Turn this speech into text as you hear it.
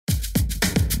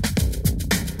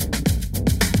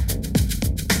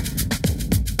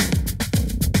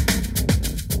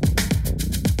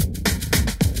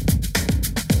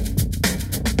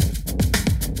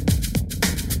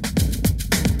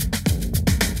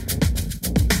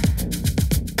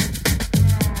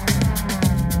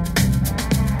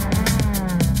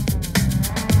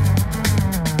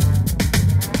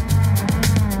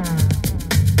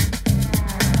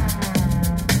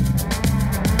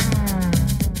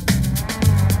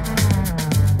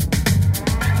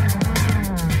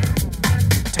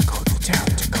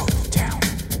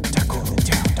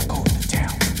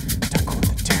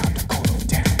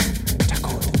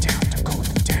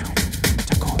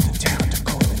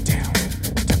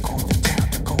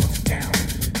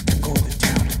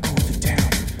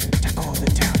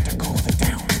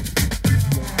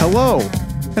Hello,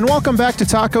 and welcome back to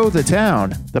Taco the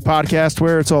Town, the podcast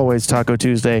where it's always Taco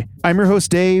Tuesday. I'm your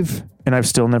host, Dave, and I've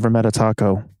still never met a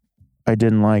taco I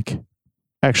didn't like.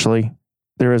 Actually,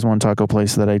 there is one taco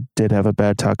place that I did have a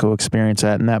bad taco experience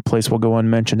at, and that place will go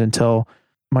unmentioned until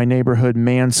my neighborhood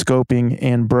manscoping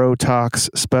and bro talks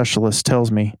specialist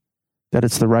tells me that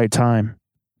it's the right time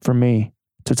for me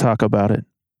to talk about it.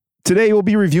 Today, we'll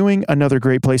be reviewing another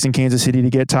great place in Kansas City to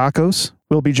get tacos.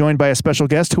 We'll be joined by a special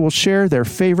guest who will share their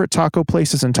favorite taco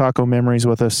places and taco memories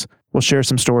with us. We'll share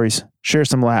some stories, share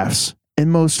some laughs,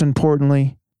 and most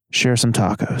importantly, share some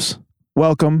tacos.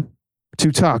 Welcome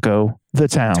to Taco the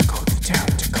Town. Taco the Town,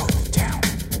 Taco the Town,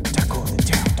 Taco the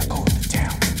Town, Taco the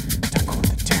Town, Taco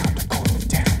the Town, Taco the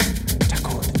Town,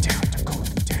 Taco the Town, Taco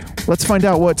the Town. Let's find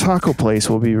out what taco place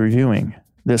we'll be reviewing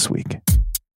this week.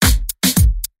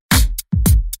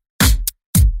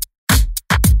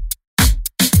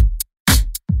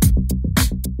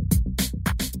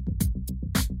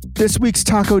 This week's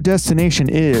taco destination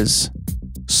is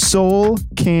Soul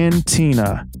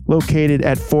Cantina, located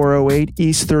at 408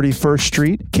 East 31st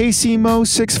Street, KCMO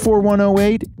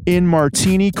 64108 in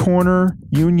Martini Corner,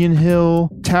 Union Hill,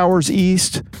 Towers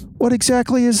East. What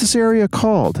exactly is this area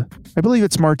called? I believe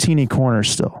it's Martini Corner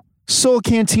still. Soul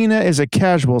Cantina is a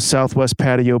casual Southwest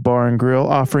patio bar and grill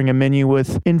offering a menu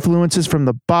with influences from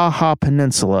the Baja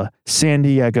Peninsula, San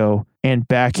Diego, and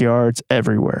backyards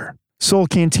everywhere. Soul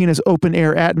Cantina's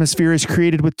open-air atmosphere is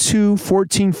created with two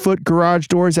 14-foot garage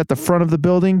doors at the front of the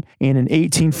building and an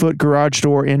 18-foot garage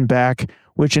door in back,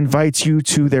 which invites you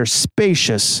to their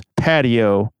spacious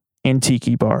patio and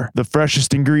tiki bar. The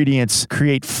freshest ingredients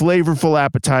create flavorful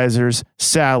appetizers,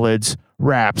 salads,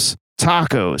 wraps,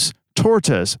 tacos,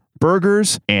 tortas,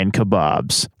 burgers, and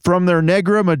kebabs. From their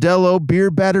Negra Modelo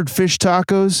beer-battered fish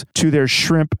tacos to their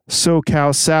shrimp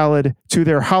SoCal salad to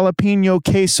their jalapeno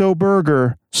queso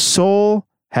burger, Soul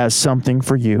has something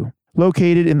for you.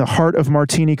 Located in the heart of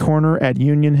Martini Corner at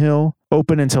Union Hill,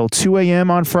 open until 2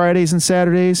 a.m. on Fridays and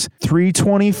Saturdays,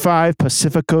 325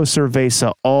 Pacifico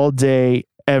Cerveza all day,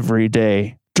 every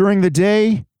day. During the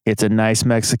day, it's a nice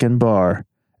Mexican bar,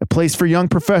 a place for young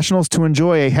professionals to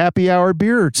enjoy a happy hour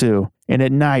beer or two. And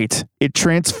at night, it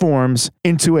transforms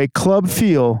into a club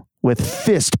feel with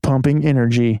fist-pumping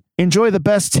energy. Enjoy the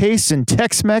best tastes in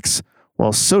Tex-Mex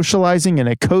while socializing in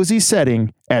a cozy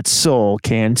setting at Soul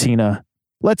Cantina.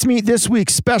 Let's meet this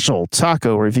week's special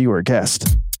taco reviewer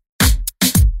guest.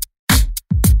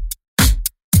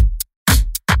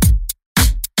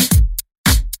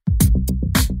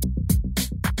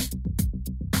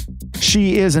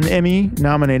 She is an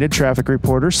Emmy-nominated traffic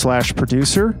reporter /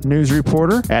 producer, news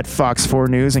reporter at Fox 4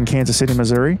 News in Kansas City,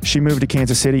 Missouri. She moved to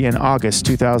Kansas City in August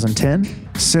 2010.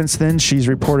 Since then, she's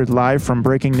reported live from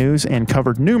breaking news and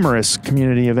covered numerous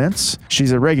community events.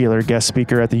 She's a regular guest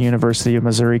speaker at the University of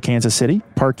Missouri, Kansas City,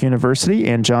 Park University,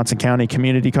 and Johnson County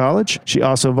Community College. She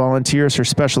also volunteers her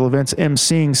special events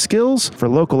emceeing skills for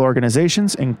local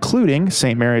organizations, including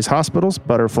St. Mary's Hospital's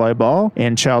Butterfly Ball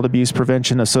and Child Abuse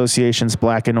Prevention Association's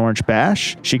Black and Orange Bash.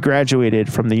 She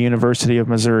graduated from the University of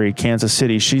Missouri, Kansas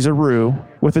City. She's a Roo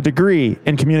with a degree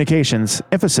in communications,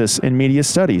 emphasis in media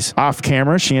studies. Off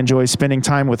camera, she enjoys spending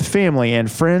time with family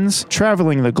and friends,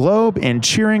 traveling the globe, and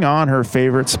cheering on her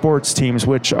favorite sports teams,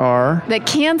 which are the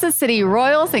Kansas City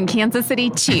Royals and Kansas City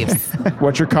Chiefs.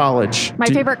 What's your college? My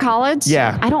favorite college?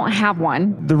 Yeah. I don't have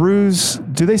one. The Roos,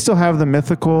 do they still have the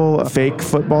mythical fake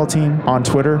football team on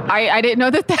Twitter? I didn't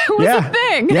know that was a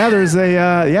thing. Yeah,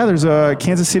 there's a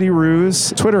Kansas City Roos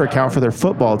Twitter account for their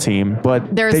football team,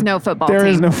 but there is no football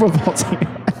team.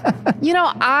 You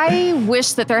know, I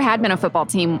wish that there had been a football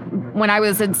team when I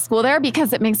was in school there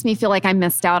because it makes me feel like I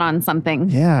missed out on something.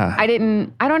 Yeah. I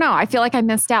don't know. I feel like I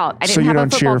missed out. I didn't have a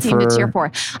football team to cheer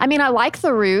for. I mean, I like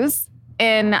the Roos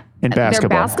and basketball. Their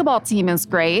basketball team is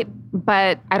great,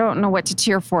 but I don't know what to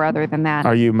cheer for other than that.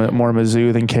 Are you more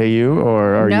Mizzou than KU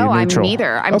or are you neutral? No, I'm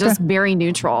neither. I'm just very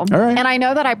neutral. All right. And I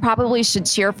know that I probably should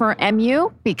cheer for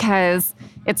MU because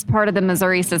it's part of the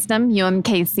Missouri system.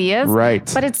 UMKC is. Right.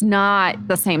 But it's not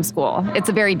the same school. It's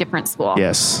a very different school.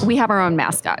 Yes. We have our own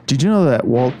mascot. Did you know that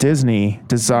Walt Disney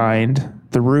designed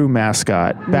the Roo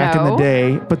mascot back in the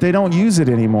day, but they don't use it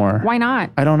anymore? Why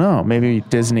not? I don't know. Maybe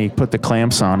Disney put the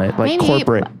clamps on it, like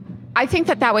corporate. I think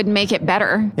that would make it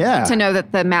better. Yeah. To know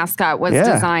that the mascot was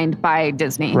designed by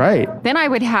Disney. Right. Then I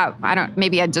would have,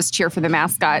 maybe I'd just cheer for the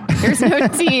mascot. There's no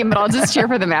team, but I'll just cheer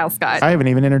for the mascot. I haven't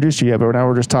even introduced you yet, but now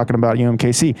we're just talking about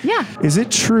UMKC. Yeah. Is it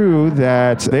true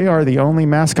that they are the only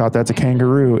mascot that's a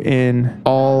kangaroo in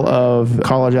all of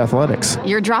college athletics?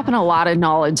 You're dropping a lot of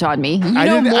knowledge on me. You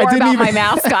know more about my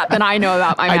mascot than I know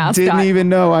about my mascot. I didn't even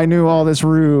know I knew all this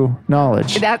Roo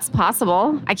knowledge. That's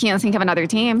possible. I can't think of another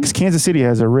team. Because Kansas City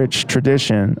has a rich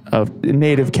tradition of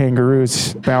native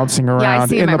kangaroos bouncing around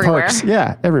in the parks.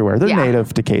 Yeah, everywhere. They're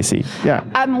native to KC. Yeah.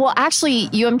 Well, actually,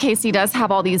 UMKC does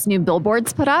have all these new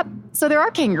billboards put up. So there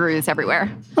are kangaroos everywhere.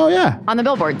 Oh, yeah. On the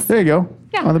billboards. There you go.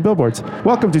 Yeah. On the billboards.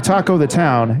 Welcome to Taco the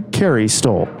Town, Carrie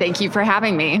Stoll. Thank you for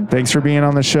having me. Thanks for being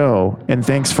on the show. And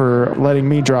thanks for letting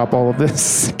me drop all of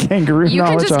this kangaroo knowledge on you.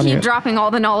 You can just keep dropping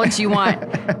all the knowledge you want.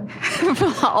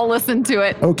 I'll listen to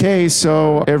it. Okay,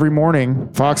 so every morning,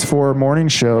 Fox 4 morning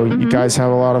show, you guys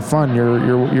have a lot of fun.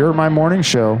 You're my morning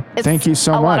show. Thank you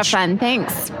so much. A lot of fun.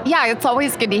 Thanks. Yeah, it's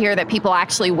always good to hear that people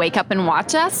actually wake up and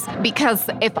watch us, because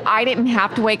if I didn't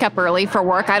have to wake up early for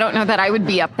work, I don't know that I would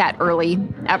be up that early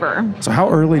ever. So how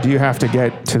early do you have to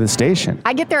get to the station?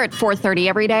 I get there at 4:30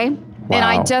 every day. Wow.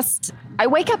 And I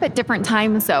wake up at different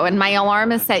times though, and my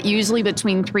alarm is set usually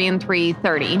between 3 and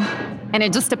 3:30. And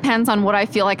it just depends on what I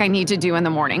feel like I need to do in the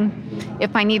morning.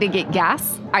 If I need to get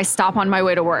gas, I stop on my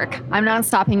way to work. I'm not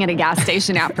stopping at a gas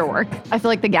station after work. I feel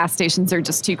like the gas stations are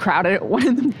just too crowded at 1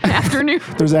 in the afternoon.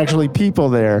 There's actually people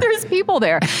there. There's people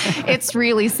there. It's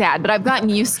really sad, but I've gotten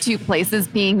used to places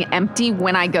being empty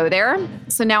when I go there.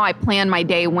 So now I plan my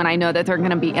day when I know that they're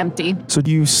going to be empty. So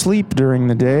do you sleep during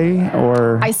the day,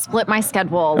 or? I split my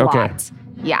schedule a lot.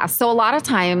 Yeah, so a lot of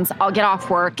times I'll get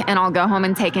off work and I'll go home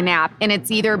and take a nap. And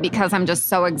it's either because I'm just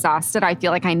so exhausted, I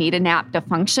feel like I need a nap to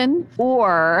function,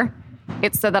 or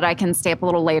it's so that I can stay up a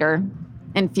little later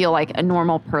and feel like a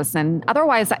normal person.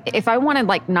 Otherwise, if I wanted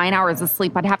like 9 hours of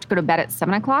sleep, I'd have to go to bed at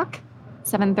 7 o'clock.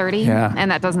 7:30,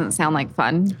 and that doesn't sound like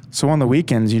fun. So on the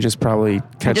weekends, you just probably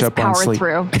catch up on sleep.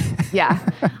 Power through. Yeah.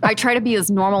 I try to be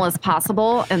as normal as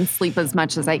possible and sleep as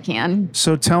much as I can.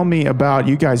 So tell me about,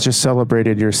 you guys just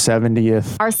celebrated your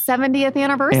 70th. Our 70th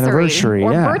anniversary.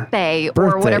 Or birthday,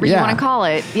 or whatever you want to call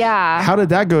it. Yeah. How did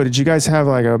that go? Did you guys have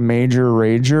like a major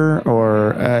rager,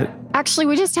 or? Actually,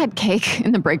 we just had cake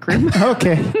in the break room.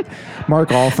 Okay.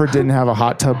 Mark Alford didn't have a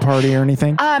hot tub party or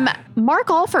anything? Mark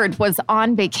Alford was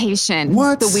on vacation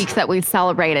the week that we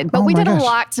celebrated, but we did a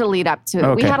lot to lead up to it.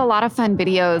 Okay. We had a lot of fun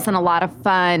videos and a lot of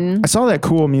fun. I saw that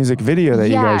cool music video that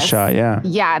you guys shot, yeah.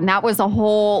 Yeah, and that was a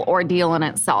whole ordeal in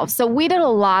itself. So we did a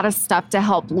lot of stuff to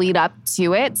help lead up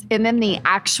to it. And then the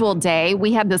actual day,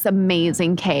 we had this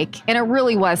amazing cake, and it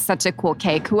really was such a cool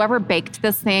cake. Whoever baked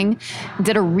this thing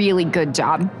did a really good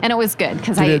job, and it was good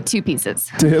because I ate 2 pieces.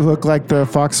 Did it look like the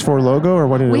Fox 4 logo, or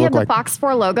what did it look like? We had the Fox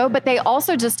 4 logo, but they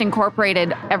also just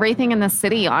incorporated everything in the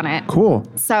city on it. Cool.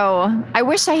 So I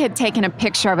wish I had taken a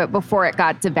picture of it before it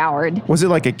got devoured. Was it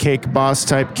like a Cake Boss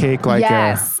type cake?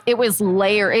 Yes, it was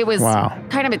layered. It was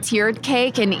kind of a tiered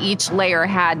cake, and each layer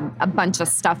had a bunch of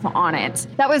stuff on it.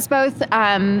 That was both,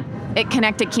 it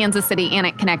connected Kansas City and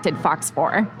it connected Fox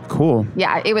 4. Cool.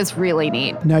 Yeah, it was really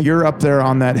neat. Now you're up there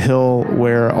on that hill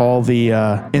where all the,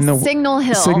 Signal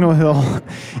Hill. Signal Hill.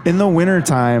 In the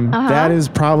wintertime, that is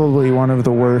probably one of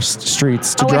the worst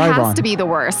streets to drive on. It has to be the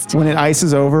worst. When it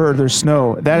ices over or there's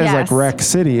snow, that is like wreck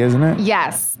city, isn't it?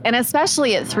 Yes. And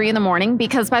especially at 3 a.m,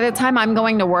 because by the time I'm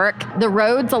going to work, the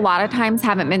roads a lot of times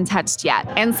haven't been touched yet.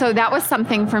 And so that was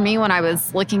something for me when I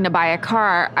was looking to buy a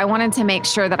car. I wanted to make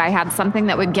sure that I had something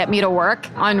that would get me to work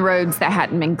on roads that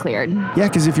hadn't been cleared. Yeah,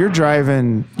 because if you're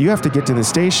driving, you have to get to the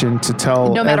station to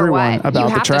tell everyone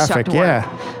about the traffic.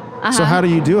 So how do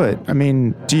you do it? I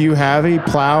mean, do you have a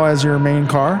plow as your main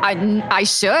car? I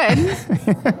should.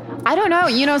 I don't know.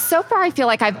 You know, so far I feel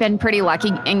like I've been pretty lucky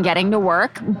in getting to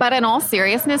work. But in all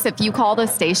seriousness, if you call the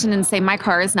station and say my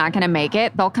car is not going to make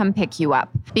it, they'll come pick you up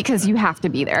because you have to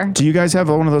be there. Do you guys have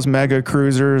one of those mega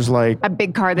cruisers, like a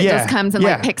big car that just comes and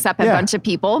like picks up a bunch of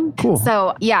people? Cool.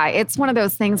 So yeah, it's one of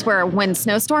those things where when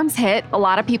snowstorms hit, a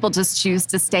lot of people just choose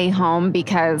to stay home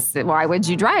because why would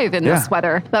you drive in this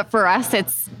weather? But for us,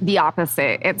 it's the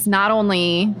opposite. It's not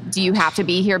only do you have to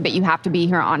be here, but you have to be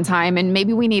here on time. And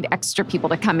maybe we need extra people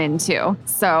to come in too.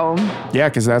 So yeah,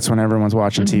 because that's when everyone's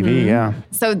watching TV.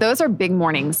 So those are big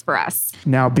mornings for us.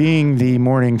 Now, being the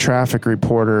morning traffic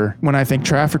reporter, when I think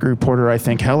traffic reporter, I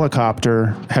think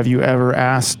helicopter. Have you ever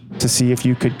asked to see if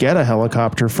you could get a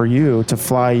helicopter for you to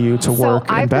fly you to work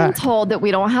and I've back? been told that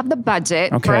we don't have the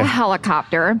budget for a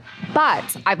helicopter,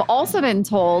 but I've also been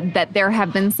told that there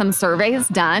have been some surveys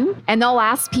done, and they'll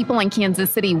ask people in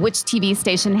Kansas City which TV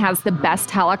station has the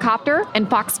best helicopter, and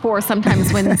Fox 4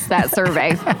 sometimes wins that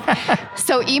survey.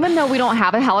 So even though we don't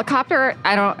have a helicopter,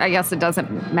 I guess it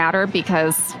doesn't matter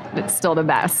because it's still the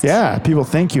best. Yeah, people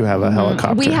think you have a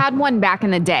helicopter. We had one back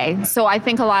in the day, so I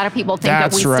think a lot of people think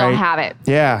that we still have it.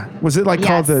 Yeah. Was it like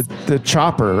called the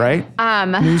Chopper, right?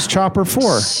 News Chopper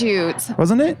 4. Shoot.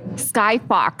 Wasn't it? Sky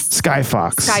Fox.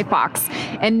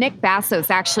 And Nick Bassos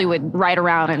actually would ride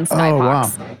around in Sky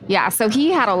Fox. Wow. Yeah, so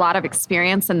he had a lot of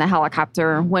experience in the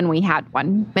helicopter when we had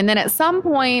one. And then at some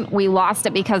point, we lost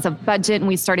it because of budget, and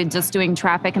we started just doing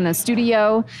traffic in the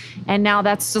studio. And now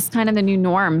that's just kind of the new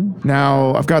norm.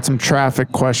 Now, I've got some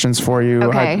traffic questions for you.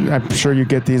 Okay. I'm sure you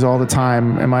get these all the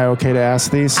time. Am I okay to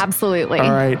ask these? Absolutely.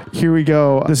 All right, here we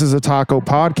go. This is a taco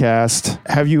podcast.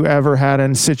 Have you ever had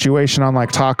a situation on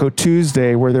like Taco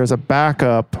Tuesday where there's a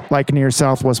backup like near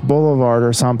Southwest Boulevard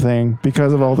or something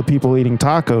because of all the people eating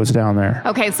tacos down there?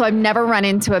 Okay, so I've never run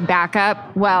into a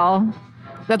backup. Well,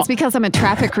 that's because I'm a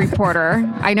traffic reporter.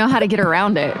 I know how to get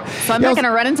around it. So I'm not going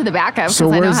to run into the backup because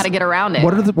I know how to get around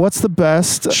it. What's the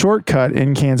best shortcut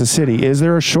in Kansas City? Is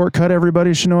there a shortcut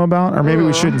everybody should know about? Or maybe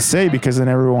we shouldn't say because then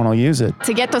everyone will use it.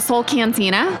 To get to Soul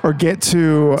Cantina? Or get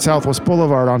to Southwest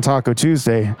Boulevard on Taco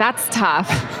Tuesday. That's tough.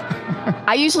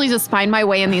 I usually just find my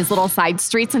way in these little side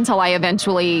streets until I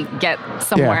eventually get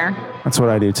somewhere. Yeah. That's what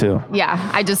I do too.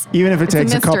 Yeah, even if it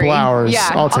takes a couple hours,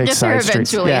 I'll take get side there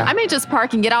streets. eventually. Yeah. I may just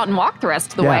park and get out and walk the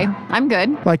rest of the way. I'm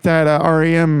good. Like that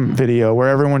REM video where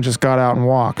everyone just got out and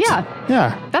walked.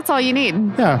 Yeah. That's all you need.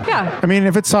 Yeah. I mean,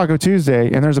 if it's Taco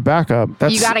Tuesday and there's a backup,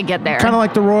 you got to get there. Kind of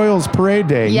like the Royals parade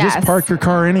day. Yes. You just park your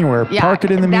car anywhere. Park it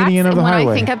in the median of the highway.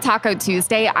 When I think of Taco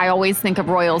Tuesday, I always think of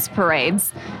Royals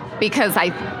parades because I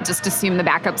just assume the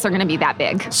backups are going to be that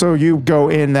big. So you go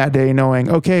in that day knowing,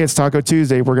 okay, it's Taco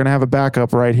Tuesday. We're going to have a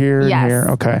backup right here and here.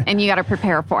 Okay. And you got to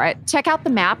prepare for it. Check out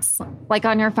the maps like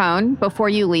on your phone before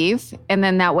you leave. And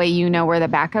then that way you know where the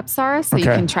backups are so you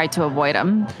can try to avoid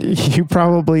them. You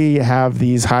probably have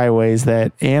these highways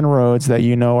and roads that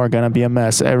you know are going to be a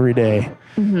mess every day.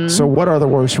 Mm-hmm. So what are the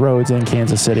worst roads in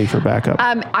Kansas City for backup?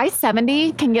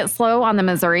 I-70 can get slow on the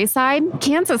Missouri side.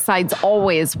 Kansas side's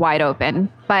always wide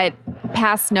open, but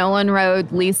past Nolan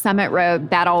Road, Lee Summit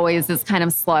Road, that always is kind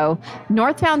of slow.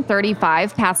 Northbound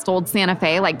 35 past Old Santa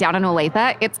Fe, like down in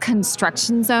Olathe, it's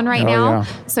construction zone right now. Yeah.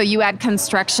 So you add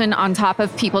construction on top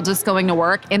of people just going to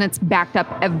work, and it's backed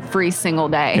up every single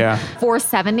day. Yeah.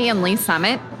 470 and Lee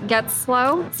Summit gets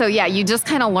slow. So yeah, you just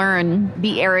kind of learn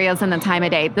the areas and the time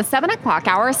of day. The 7 o'clock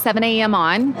hour, 7 a.m.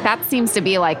 on, that seems to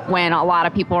be like when a lot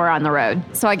of people are on the road.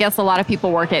 So I guess a lot of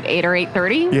people work at 8 or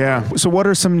 8:30. Yeah. So what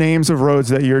are some names of roads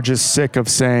that you're just sick of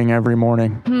saying every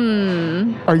morning?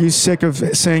 Are you sick of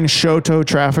saying Shoto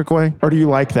Trafficway? Or do you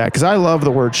like that? Because I love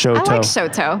the word Shoto. I like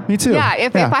Shoto. Me too. Yeah.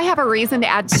 If I have a reason to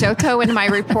add Shoto in my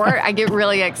report, I get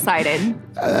really excited.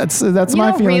 That's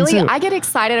my feeling too. I get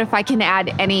excited if I can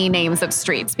add any names of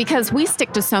streets because we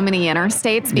stick to so many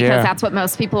interstates because that's what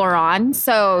most people are on.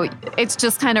 So it's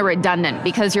just kind of redundant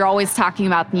because you're always talking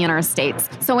about the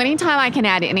interstates. So anytime I can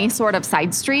add any sort of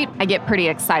side street, I get pretty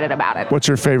excited about it. What's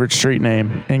your favorite street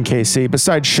name in KC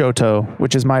besides Shoto,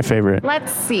 which is my favorite?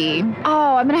 Let's see.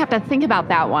 Oh, I'm going to have to think about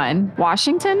that one.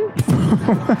 Washington?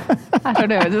 I don't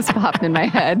know. It just popped in my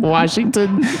head.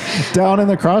 Washington? Down in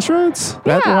the crossroads?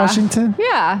 That Washington?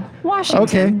 Yeah, Washington.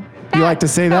 Okay. You like to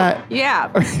say that? Yeah.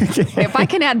 Okay. If I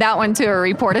can add that one to a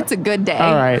report, it's a good day.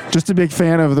 All right. Just a big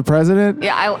fan of the president?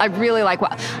 Yeah, I really like.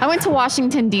 I went to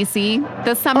Washington, D.C.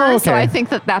 this summer, so I think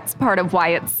that's part of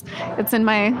why it's in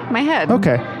my head.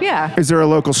 Okay. Yeah. Is there a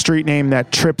local street name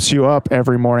that trips you up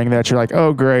every morning that you're like,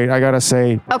 oh, great, I got to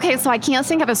say? Okay, so I can't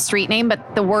think of a street name,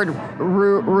 but the word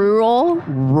rural.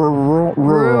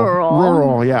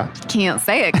 Rural, yeah. Can't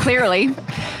say it clearly.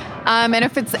 And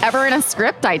if it's ever in a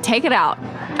script, I take it out.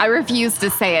 I refuse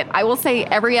to say it. I will say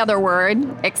every other word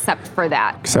except for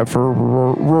that. Except for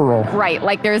rural. Right.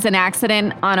 Like there's an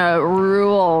accident on a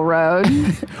rural road.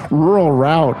 Rural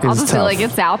route is I'll just tough. feel like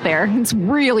it's out there. It's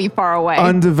really far away.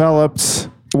 Undeveloped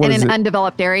What in is an it?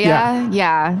 undeveloped area.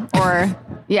 Yeah. Or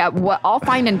I'll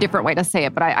find a different way to say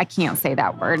it, but I can't say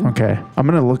that word. Okay. I'm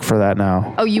going to look for that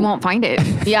now. Oh, you won't find it.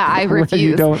 Yeah, I Where refuse.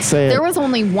 you don't say it. There was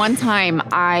only one time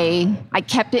I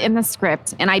kept it in the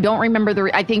script, and I don't remember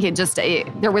I think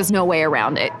there was no way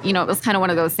around it. You know, it was kind of one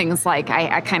of those things like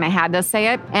I kind of had to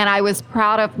say it, and I was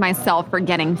proud of myself for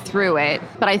getting through it.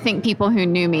 But I think people who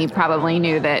knew me probably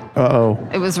knew that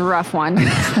it was a rough one.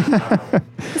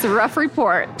 It's a rough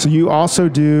report. So you also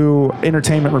do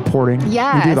entertainment reporting.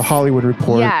 Yes. You do the Hollywood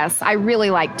Report. Yes, I really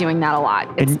like doing that a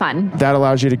lot. It's fun. That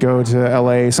allows you to go to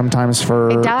LA sometimes for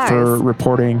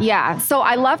reporting. Yeah. So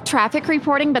I love traffic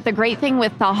reporting, but the great thing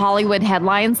with the Hollywood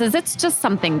headlines is it's just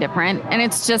something different, and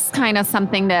it's just kind of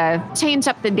something to change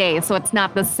up the day, so it's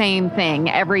not the same thing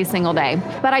every single day.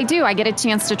 But I get a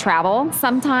chance to travel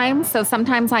sometimes. So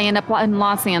sometimes I end up in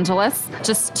Los Angeles.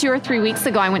 Just 2 or 3 weeks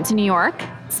ago, I went to New York.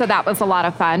 So that was a lot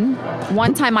of fun.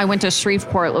 One time I went to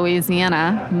Shreveport,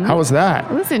 Louisiana. How was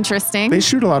that? It was interesting. They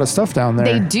shoot a lot of stuff down there.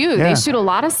 They do. Yeah. They shoot a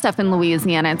lot of stuff in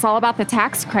Louisiana. It's all about the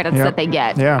tax credits that they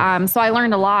get. Yeah. So I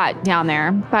learned a lot down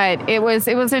there, but it was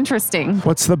interesting.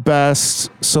 What's the best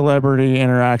celebrity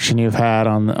interaction you've had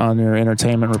on your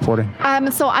entertainment reporting?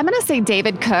 So I'm going to say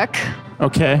David Cook.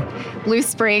 Okay. Blue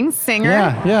Springs singer.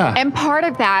 Yeah. And part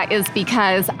of that is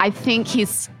because I think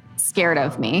he's scared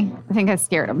of me. I think I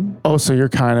scared him. Oh, so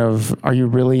are you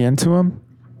really into him?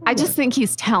 I just think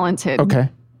he's talented. Okay.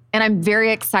 And I'm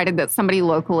very excited that somebody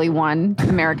locally won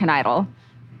American Idol.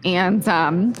 And,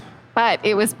 but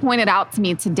it was pointed out to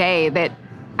me today that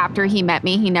after he met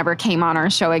me, he never came on our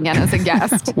show again as a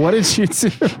guest. What did you do?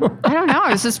 I don't know.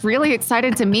 I was just really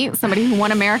excited to meet somebody who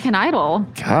won American Idol.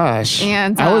 Gosh.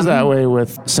 And I was that way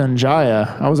with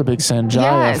Sanjaya. I was a big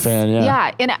Sanjaya fan.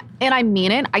 Yeah. Yeah. And I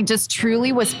mean it. I just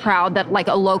truly was proud that like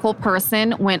a local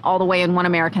person went all the way and won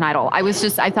American Idol. I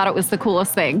thought it was the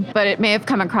coolest thing, but it may have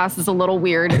come across as a little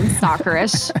weird and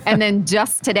stalkerish. And then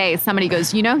just today, somebody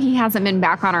goes, he hasn't been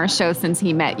back on our show since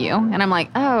he met you. And I'm like,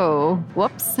 oh,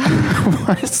 whoops.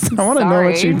 I want to know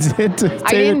what you did to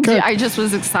David Cook. I just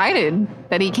was excited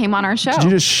that he came on our show. Did you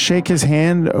just shake his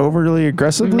hand overly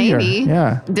aggressively? Maybe.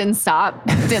 Yeah. Didn't stop.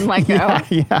 Didn't let go.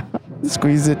 Yeah.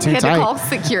 Squeezed it too Had tight. to call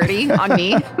security on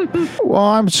me. Well,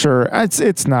 I'm sure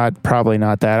it's probably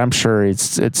not that. I'm sure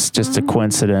it's just a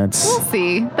coincidence. We'll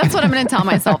see. That's what I'm going to tell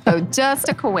myself, though. Just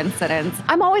a coincidence.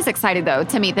 I'm always excited, though,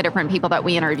 to meet the different people that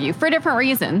we interview for different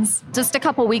reasons. Just a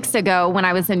couple weeks ago, when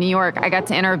I was in New York, I got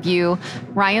to interview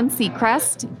Ryan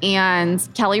Seacrest and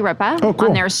Kelly Ripa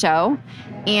on their show.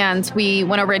 And we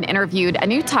went over and interviewed a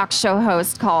new talk show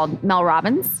host called Mel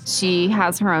Robbins. She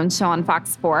has her own show on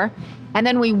Fox 4. And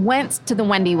then we went to the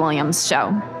Wendy Williams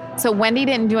show. So Wendy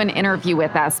didn't do an interview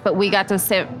with us, but we got to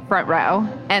sit front row,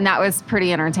 and that was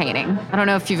pretty entertaining. I don't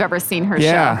know if you've ever seen her show.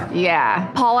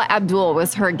 Yeah. Paula Abdul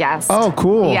was her guest. Oh,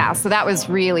 cool. Yeah, so that was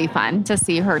really fun to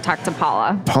see her talk to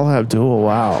Paula. Paula Abdul,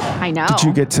 wow. I know. Did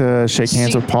you get to shake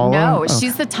hands with Paula? No,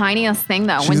 she's the tiniest thing,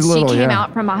 though. When she came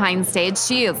out from behind stage,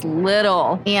 she is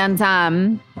little.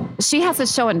 And she has a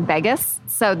show in Vegas.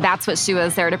 So that's what she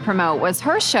was there to promote, was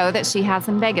her show that she has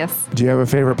in Vegas. Do you have a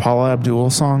favorite Paula Abdul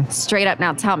song? Straight up,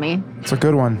 now tell me. It's a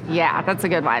good one. Yeah, that's a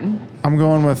good one. I'm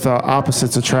going with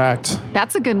Opposites Attract.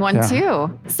 That's a good one,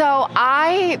 too. So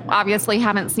I obviously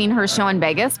haven't seen her show in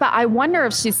Vegas, but I wonder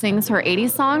if she sings her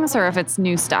 80s songs or if it's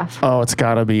new stuff. Oh, it's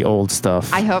got to be old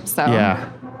stuff. I hope so. Yeah.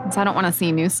 So I don't want to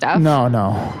see new stuff.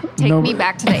 No. Take me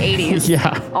back to the 80s.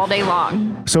 Yeah. All day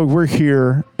long. So we're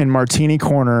here in Martini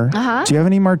Corner. Uh-huh. Do you have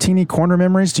any Martini Corner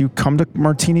memories? Do you come to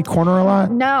Martini Corner a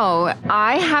lot? No,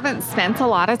 I haven't spent a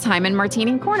lot of time in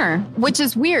Martini Corner, which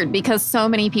is weird because so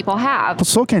many people have. Well,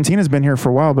 Soul Cantina's been here for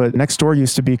a while, but next door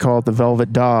used to be called the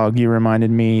Velvet Dog. You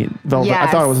reminded me. I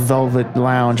thought it was Velvet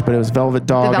Lounge, but it was Velvet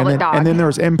Dog. The Velvet Dog. And then there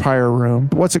was Empire Room.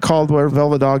 What's it called where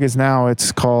Velvet Dog is now?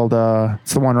 It's called,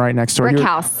 it's the one right next door. Brick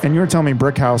House. And you were telling me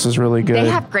Brick House is really good. They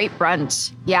have great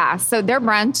brunch. Yeah. So their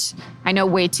brunch, I know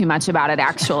way too much about it,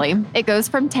 actually. It goes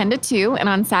from 10 to 2. And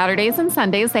on Saturdays and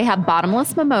Sundays, they have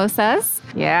bottomless mimosas.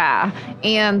 Yeah.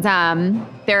 And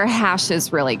their hash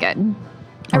is really good.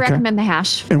 I recommend the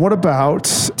hash. And what about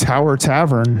Tower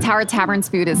Tavern? Tower Tavern's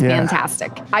food is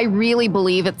fantastic. I really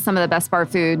believe it's some of the best bar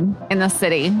food in the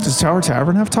city. Does Tower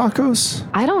Tavern have tacos?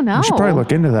 I don't know. We should probably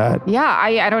look into that. Yeah,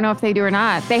 I don't know if they do or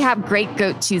not. They have great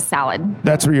goat cheese salad.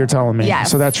 That's what you're telling me. Yes.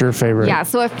 So that's your favorite. Yeah,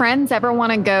 so if friends ever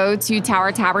want to go to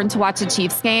Tower Tavern to watch a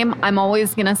Chiefs game, I'm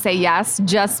always going to say yes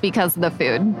just because of the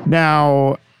food.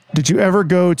 Now, did you ever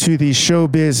go to the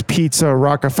Showbiz Pizza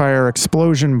Rockefeller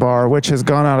Explosion Bar, which has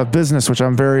gone out of business, which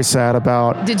I'm very sad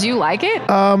about? Did you like it?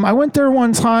 I went there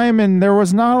one time and there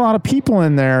was not a lot of people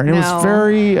in there. And it was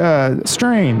very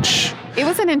strange. It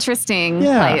was an interesting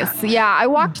place. Yeah, I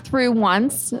walked through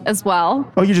once as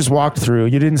well. Oh, you just walked through.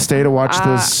 You didn't stay to watch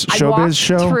this showbiz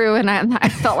show? I walked through and I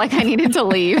felt like I needed to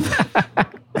leave.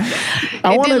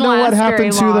 I want to know what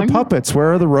happened to the puppets.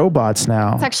 Where are the robots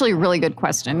now? It's actually a really good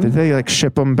question. Did they like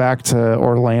ship them back to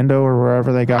Orlando or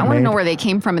wherever they got made? I want to know where they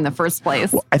came from in the first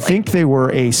place. Well, I think they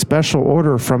were a special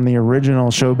order from the original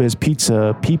Showbiz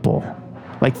Pizza people.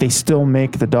 Like they still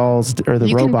make the dolls or the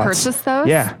robots. You can purchase those?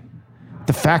 Yeah.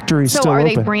 The factory's still open.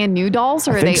 So are they brand new dolls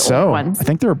or are they old ones? I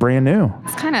think they're brand new.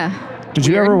 It's kind of Did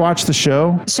you ever watch the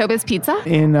show? Showbiz Pizza?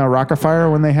 In Rock-afire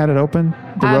when they had it open?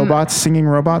 The robots, singing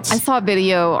robots? I saw a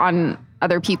video on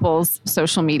other people's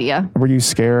social media. Were you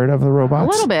scared of the robots?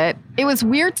 A little bit. It was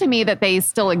weird to me that they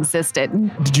still existed.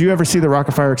 Did you ever see the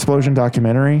Rock-afire Explosion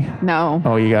documentary? No.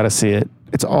 Oh, you got to see it.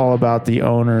 It's all about the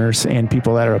owners and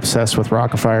people that are obsessed with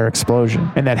Rock-afire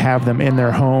Explosion and that have them in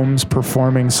their homes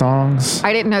performing songs.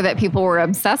 I didn't know that people were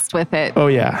obsessed with it. Oh,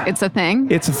 yeah. It's a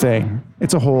thing? It's a thing.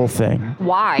 It's a whole thing.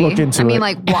 Why? Look into it. I mean,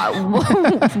 like,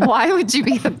 why would you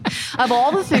be, of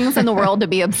all the things in the world to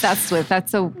be obsessed with,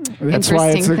 that's a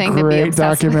interesting thing to be obsessed with.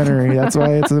 That's why it's a great documentary. That's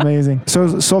why it's amazing.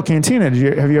 So Soul Cantina,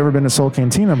 have you ever been to Soul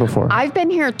Cantina before? I've been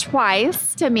here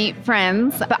twice to meet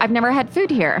friends, but I've never had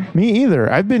food here. Me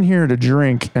either. I've been here to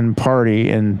drink and party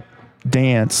and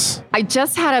dance. I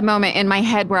just had a moment in my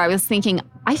head where I was thinking,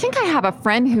 I think I have a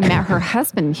friend who met her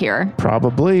husband here.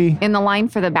 Probably. In the line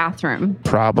for the bathroom.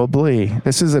 Probably.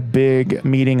 This is a big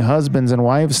meeting husbands and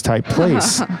wives type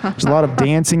place. There's a lot of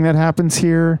dancing that happens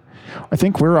here. I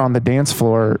think we're on the dance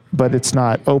floor, but it's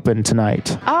not open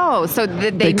tonight. Oh, so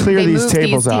they clear these move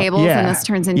tables out. Yeah. And this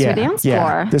turns into a dance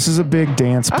floor. This is a big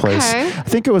dance place. Okay. I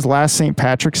think it was last St.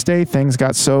 Patrick's Day. Things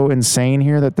got so insane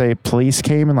here that the police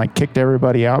came and like kicked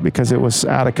everybody out because it was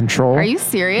out of control. Are you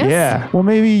serious? Yeah. Well,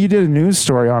 maybe you did a news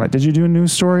story on it. Did you do a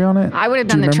news story on it? I would have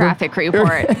done the traffic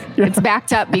report. It's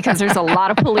backed up because there's a lot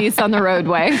of police on the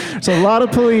roadway. There's a lot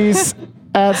of police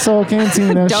at Soul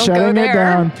Cantina shutting it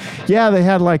down. Yeah, they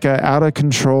had like a out of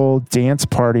control dance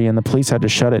party and the police had to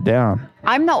shut it down.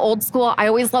 I'm the old school. I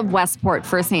always loved Westport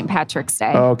for St. Patrick's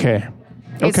Day. Okay.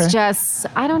 It's just,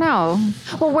 I don't know.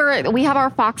 Well, we have our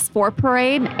Fox 4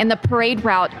 parade, and the parade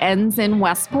route ends in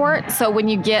Westport. So when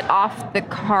you get off the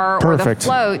car or the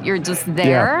float, you're just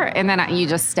there, and then you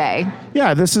just stay.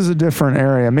 Yeah, this is a different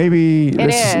area. Maybe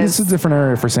this is a different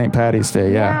area for St. Patty's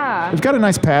Day. Yeah. We've got a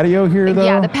nice patio here, though.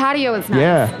 Yeah, the patio is nice.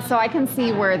 Yeah. So I can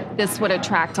see where this would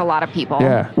attract a lot of people.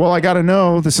 Yeah. Well, I got to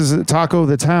know, this is Taco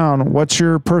the Town. What's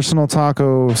your personal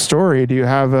taco story? Do you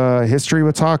have a history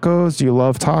with tacos? Do you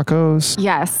love tacos?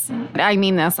 Yes. I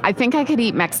mean this. I think I could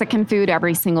eat Mexican food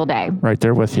every single day. Right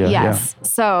there with you. Yes. Yeah.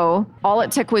 So all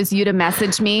it took was you to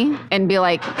message me and be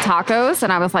like, tacos?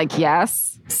 And I was like, yes.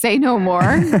 Say no more.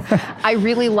 I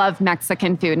really love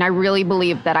Mexican food, and I really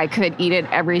believe that I could eat it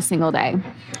every single day.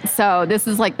 So this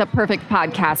is like the perfect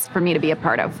podcast for me to be a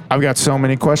part of. I've got so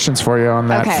many questions for you on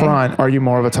that front. Are you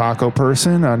more of a taco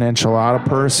person, an enchilada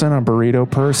person, a burrito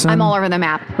person? I'm all over the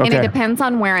map. Okay. And it depends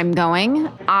on where I'm going.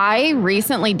 I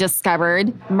recently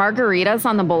discovered Margaritas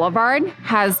on the Boulevard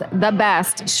has the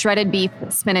best shredded beef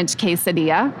spinach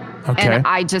quesadilla. Okay. And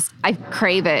I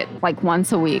crave it like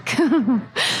once a week.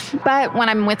 But when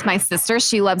I'm with my sister,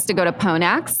 she loves to go to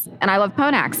Ponax, and I love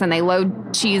Ponax, and they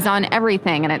load cheese on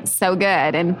everything, and it's so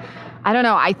good. And I don't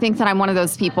know, I think that I'm one of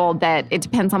those people that it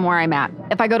depends on where I'm at.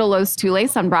 If I go to Los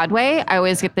Tules on Broadway, I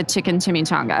always get the chicken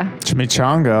chimichanga.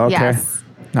 Chimichanga, okay. Yes.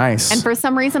 Nice. And for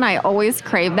some reason, I always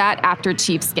crave that after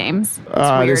Chiefs games.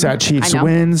 Is that Chiefs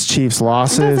wins, Chiefs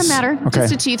losses? It doesn't matter. Okay.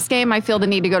 Just a Chiefs game, I feel the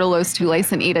need to go to Los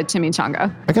Tules and eat a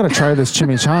chimichanga. I got to try this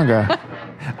chimichanga.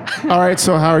 All right,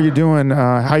 so how are you doing?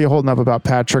 How are you holding up about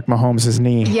Patrick Mahomes'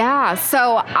 knee? Yeah,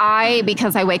 so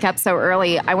because I wake up so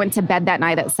early, I went to bed that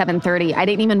night at 7:30. I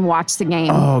didn't even watch the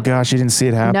game. Oh, gosh, you didn't see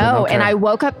it happen? No, okay. And I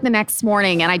woke up the next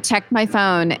morning, and I checked my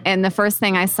phone, and the first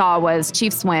thing I saw was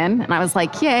Chiefs win, and I was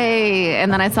like, yay.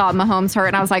 And then I saw Mahomes hurt,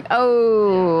 and I was like,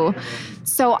 oh.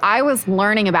 So I was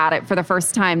learning about it for the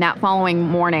first time that following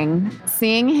morning.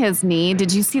 Seeing his knee,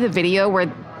 did you see the video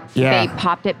where they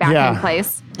popped it back in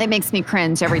place? It makes me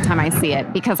cringe every time I see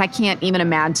it because I can't even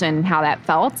imagine how that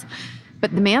felt.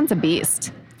 But the man's a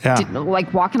beast. Yeah.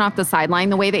 Like walking off the sideline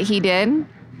the way that he did,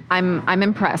 I'm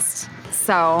impressed.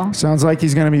 So Sounds like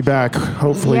he's going to be back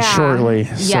hopefully shortly.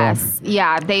 So. Yes.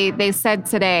 Yeah. They said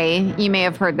today, you may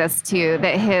have heard this too,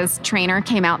 that his trainer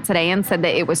came out today and said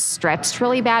that it was stretched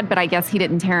really bad, but I guess he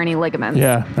didn't tear any ligaments.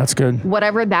 Yeah, that's good.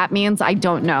 Whatever that means, I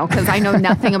don't know, because I know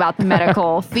nothing about the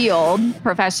medical field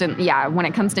profession. Yeah, when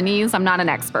it comes to knees, I'm not an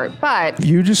expert, but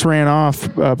You just ran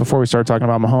off before we started talking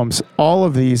about Mahomes. All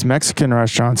of these Mexican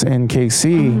restaurants in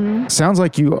KC, sounds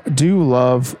like you do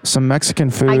love some Mexican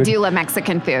food. I do love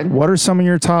Mexican food. What are some of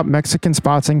your top Mexican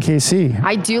spots in KC?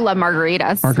 I do love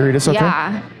margaritas. Margaritas, okay.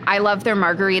 Yeah. I love their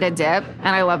margarita dip and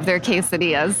I love their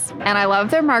quesadillas and I love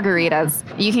their margaritas.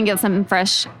 You can get some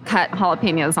fresh cut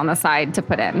jalapenos on the side to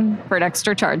put in for an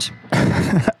extra charge.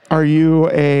 Are you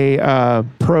a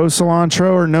pro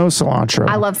cilantro or no cilantro?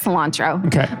 I love cilantro.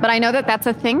 Okay. But I know that that's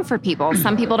a thing for people.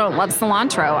 Some people don't love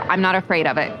cilantro. I'm not afraid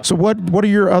of it. So what are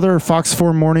your other Fox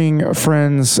 4 Morning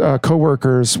friends,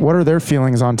 coworkers, what are their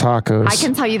feelings on tacos? I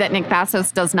can tell you that Nick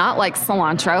Vassos does not like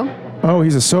cilantro. Oh,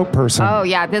 he's a soap person. Oh,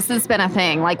 yeah. This has been a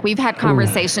thing. Like, we've had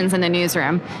conversations in the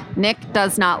newsroom. Nick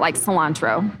does not like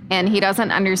cilantro, and he doesn't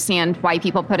understand why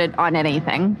people put it on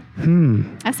anything.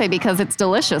 I say because it's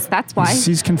delicious. That's why.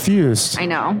 He's confused. I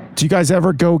know. Do you guys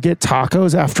ever go get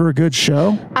tacos after a good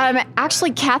show?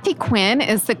 Actually, Kathy Quinn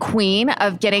is the queen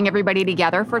of getting everybody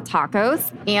together for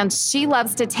tacos, and she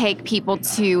loves to take people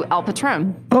to El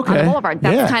Patron on the Boulevard.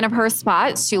 That's kind of her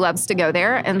spot. She loves to go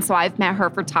there, and so I've met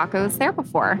her for tacos there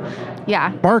before.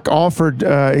 Yeah. Mark Alford,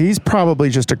 he's probably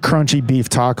just a crunchy beef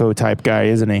taco type guy,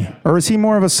 isn't he? Or is he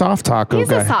more of a soft taco He's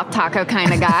guy? a soft taco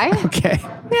kind of guy. Okay.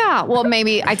 Yeah, well,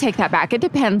 maybe I take that back. It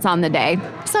depends on the day.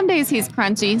 Some days he's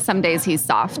crunchy, some days he's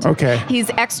soft. Okay. He's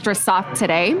extra soft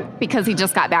today because he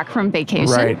just got back from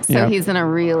vacation. Right, So yeah. he's in a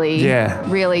really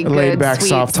good, laid-back, sweet,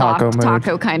 soft taco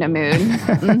mood. kind of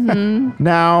mood.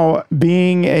 Now,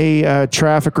 being a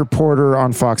traffic reporter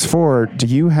on Fox 4, do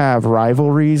you have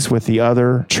rivalries with the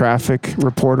other traffic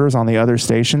reporters on the other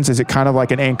stations? Is it kind of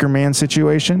like an Anchorman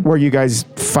situation where you guys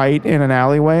fight in an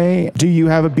alleyway? Do you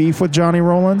have a beef with Johnny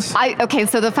Rollins? Okay,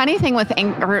 so the funny thing with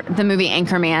the movie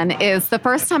Anchorman is the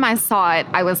first time I saw it,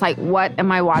 I was like, what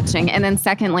am I watching? And then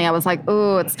secondly, I was like,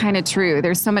 oh, it's kind of true.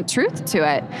 There's so much truth to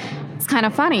it. It's kind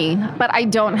of funny, but I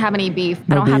don't have any beef.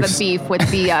 I don't have a beef with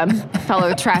the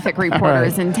fellow traffic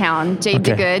reporters in town. Jade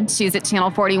DeGood, she's at Channel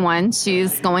 41.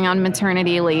 She's going on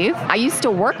maternity leave. I used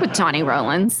to work with Johnny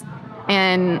Rollins,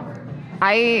 and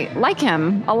I like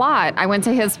him a lot. I went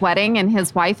to his wedding, and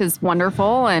his wife is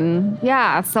wonderful, and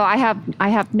yeah, so I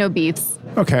have no beefs.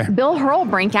 Okay. Bill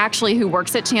Hurlbrink, actually, who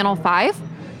works at Channel 5,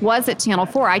 was at Channel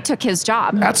 4. I took his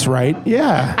job. That's right.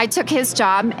 Yeah. I took his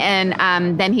job,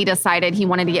 and then he decided he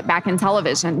wanted to get back in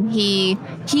television. He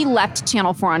left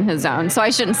Channel 4 on his own. So I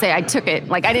shouldn't say I took it.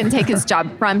 Like, I didn't take his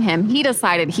job from him. He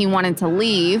decided he wanted to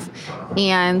leave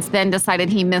and then decided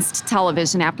he missed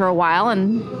television after a while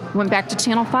and went back to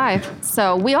Channel 5.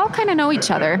 So we all kind of know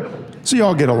each other. So you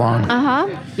all get along.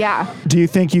 Yeah. Do you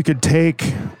think you could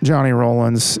take Johnny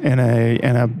Rollins in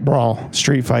a brawl,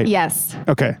 street fight? Yes.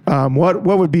 Okay. What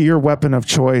would be your weapon of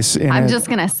choice? I'm just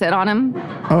going to sit on him.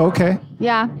 Oh, okay.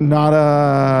 Yeah. Not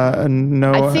a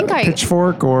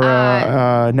pitchfork or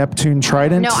a Neptune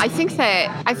trident? No, I think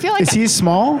that, I feel like. Is he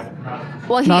small?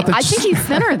 Well, I think he's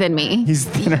thinner than me. He's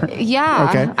thinner. Yeah.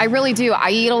 Okay. I really do. I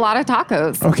eat a lot of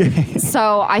tacos. Okay.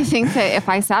 So I think that if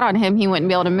I sat on him, he wouldn't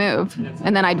be able to move,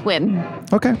 and then I'd win.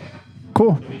 Okay.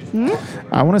 Cool.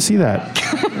 I want to see that.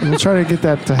 We'll try to get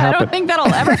that to happen. I don't think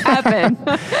that'll ever happen.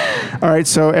 All right.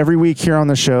 So every week here on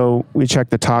the show, we check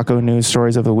the taco news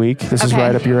stories of the week. This is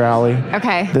right up your alley.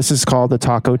 Okay. This is called the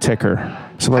Taco Ticker.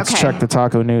 So let's check the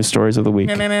taco news stories of the week.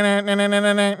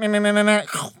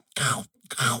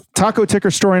 Taco Ticker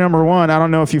story number 1. I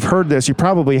don't know if you've heard this. You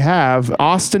probably have.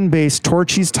 Austin-based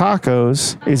Torchy's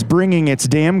Tacos is bringing its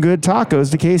damn good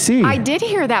tacos to KC. I did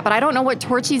hear that, but I don't know what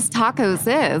Torchy's Tacos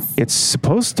is. It's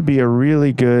supposed to be a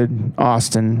really good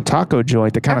Austin taco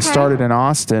joint that kind of started in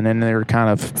Austin, and they're kind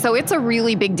of... So it's a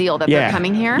really big deal that they're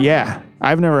coming here? Yeah.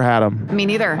 I've never had them. Me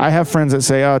neither. I have friends that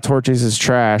say, Torchy's is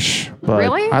trash, but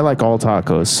really? I like all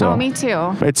tacos. So. Oh, me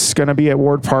too. It's going to be at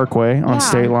Ward Parkway on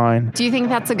State Line. Do you think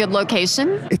that's a good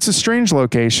location? It's a strange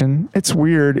location. It's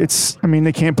weird.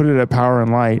 They can't put it at Power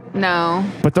and Light. No.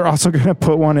 But they're also going to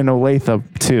put one in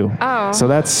Olathe too. Oh. So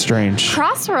that's strange.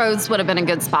 Crossroads would have been a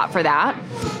good spot for that.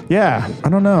 Yeah. I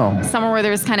don't know. Somewhere where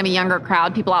there's kind of a younger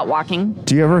crowd, people out walking.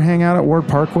 Do you ever hang out at Ward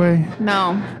Parkway?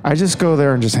 No. I just go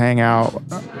there and just hang out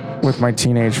with my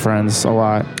teenage friends a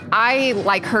lot. I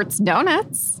like Hertz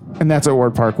Donuts. And that's at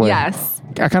Ward Parkway? Yes.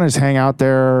 I kind of just hang out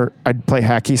there. I'd play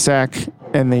hacky sack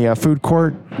in the food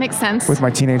court. Makes sense. with my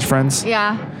teenage friends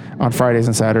Yeah. on Fridays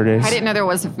and Saturdays. I didn't know there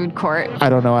was a food court. I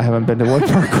don't know. I haven't been to Wood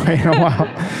Parkway in a while.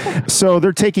 So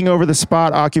they're taking over the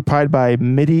spot occupied by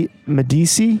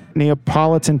Medici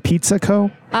Neapolitan Pizza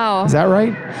Co. Oh. Is that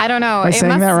right? I don't know. Am I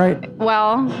saying that right?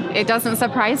 Well, it doesn't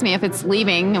surprise me if it's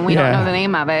leaving and we don't Yeah. know the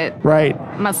name of it. Right.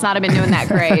 Must not have been doing that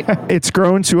great. It's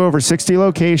grown to over 60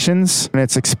 locations and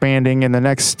it's expanding. In the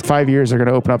next 5 years, they're going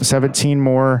to open up 17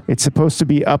 more. It's supposed to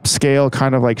be upscale,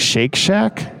 kind of like Shake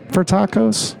Shack for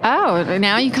tacos. Oh,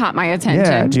 now you caught my attention.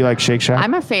 Yeah. Do you like Shake Shack?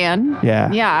 I'm a fan. Yeah.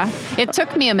 Yeah. It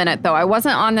took me a minute though. I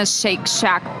wasn't on the Shake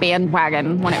Shack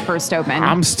bandwagon when it first opened.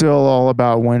 I'm still all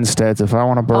about Winstead's. If I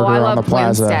want a burger I on the love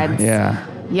plaza. Winstead's. Yeah.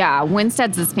 Yeah,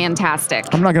 Winstead's is fantastic.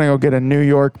 I'm not going to go get a New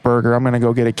York burger. I'm going to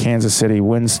go get a Kansas City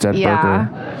Winstead Yeah.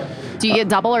 burger. Do you get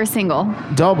double or single?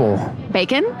 Double.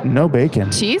 Bacon? No bacon.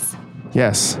 Cheese?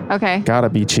 Yes. Okay. Gotta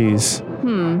be cheese.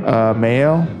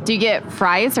 Mayo, Do you get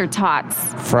fries or tots?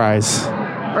 fries.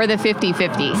 Or the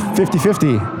 50-50?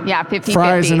 50-50. Yeah, 50-50.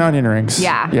 Fries and onion rings.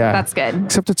 Yeah, that's good.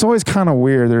 Except it's always kind of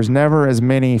weird. There's never as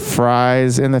many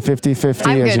fries in the 50-50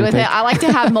 I'm as good you with think. it. I like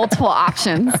to have multiple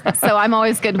options. So I'm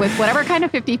always good with whatever kind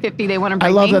of 50-50 they want to I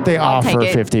bring love me. that they I'll offer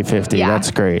take it. 50-50. Yeah.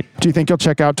 That's great. Do you think you'll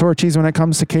check out Torchy's when it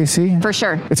comes to KC? For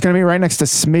sure. It's going to be right next to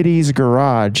Smitty's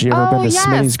Garage. You ever been to yes.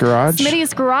 Smitty's Garage?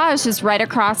 Smitty's Garage is right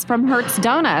across from Hertz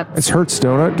Donuts. Is Hertz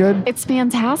Donut good? It's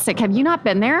fantastic. Have you not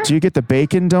been there? Do you get the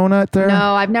bacon donut there?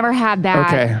 No, I've never had that.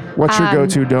 Okay. What's your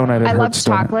go-to donut at I love Hertz Donut?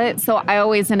 chocolate, so I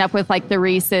always end up with like the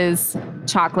Reese's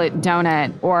chocolate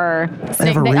donut or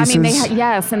They have a Reese's?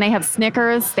 yes, and they have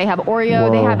Snickers, they have Oreo,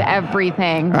 they Whoa. have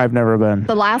everything. I've never been.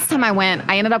 The last time I went,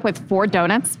 I ended up with 4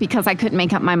 donuts because I couldn't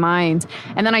make up my mind,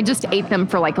 and then I just ate them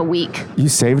for like a week. You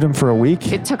saved them for a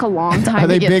week? It took a long time Are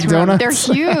they to get big through 'em. donuts?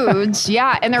 They're huge,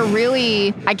 yeah, and they're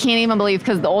really. I can't even believe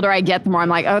because the older I get, the more I'm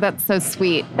like, oh, that's so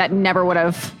sweet. That never would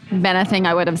have been a thing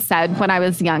I would have said when I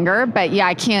was younger, but yeah,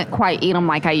 I can't quite eat them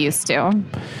like I used to,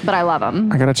 but I love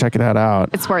them. I got to check that out.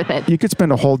 It's worth it. You could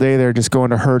spend a whole day there just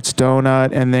going to Hertz Donut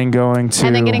and then going to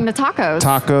And then getting the tacos.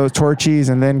 tacos, Torchy's,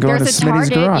 and then going There's to a Smitty's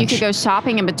Target. Garage. You could go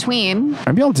shopping in between.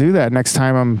 Maybe I'll do that next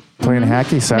time I'm playing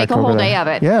hacky sack. Make a over whole there. day of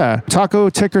it. Yeah. Taco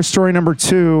ticker story number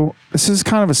 2. This is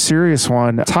kind of a serious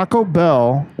one. Taco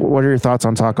Bell. What are your thoughts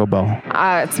on Taco Bell?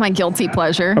 It's my guilty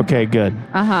pleasure. Okay, good.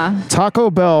 Uh-huh. Taco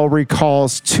Bell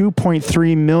recalls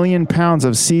 2.3 million pounds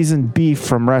of seasoned beef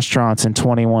from restaurants in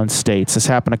 21 states. This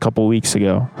happened a couple weeks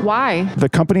ago. Why? The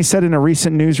company said in a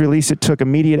recent news release it took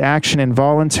immediate action and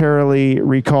voluntarily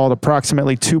recalled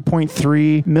approximately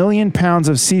 2.3 million pounds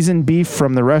of seasoned beef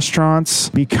from the restaurants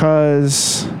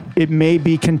because it may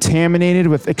be contaminated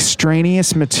with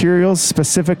extraneous materials,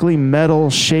 specifically metal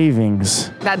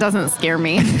shavings. That doesn't scare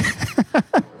me.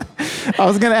 I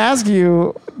was going to ask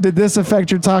you, did this affect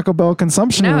your Taco Bell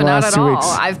consumption in No, the not last at 2 all. weeks?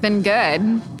 I've been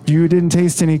good. You didn't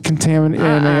taste any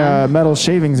metal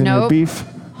shavings in your Nope. beef?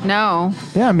 No.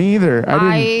 Yeah, me either.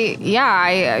 I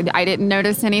didn't. I didn't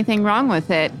notice anything wrong with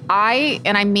it.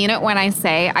 And I mean it when I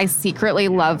say I secretly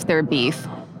love their beef.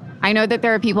 I know that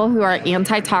there are people who are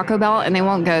anti-Taco Bell and they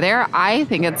won't go there. I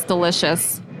think it's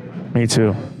delicious. Me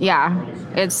too. Yeah,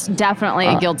 it's definitely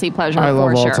a guilty pleasure I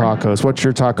love for all sure. tacos. What's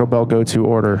your Taco Bell go-to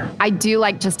order? I do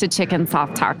like just a chicken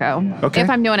soft taco. Okay. If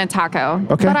I'm doing a taco.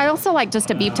 Okay. But I also like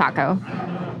just a beef taco.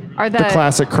 Or The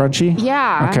classic crunchy?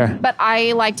 Yeah. Okay. But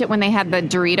I liked it when they had the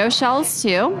Dorito shells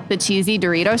too. The cheesy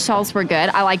Dorito shells were good.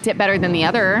 I liked it better than the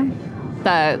other.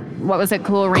 What was it?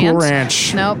 Cool Ranch? Cool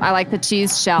Ranch. Nope. I like the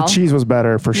cheese shell. Cheese was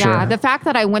better for sure. Yeah. The fact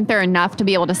that I went there enough to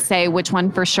be able to say which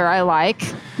one for sure I like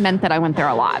meant that I went there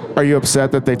a lot. Are you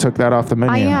upset that they took that off the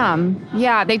menu? I am.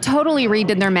 Yeah. They totally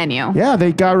redid their menu. Yeah,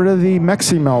 they got rid of the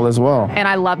Mexi Melt as well. And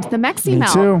I loved the Mexi Me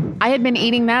Melt. too. I had been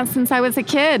eating that since I was a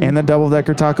kid. And the Double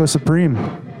Decker Taco Supreme.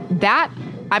 That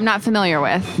I'm not familiar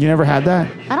with. You never had that?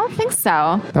 I don't think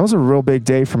so. That was a real big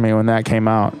day for me when that came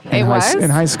out. It was? In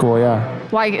high school, yeah.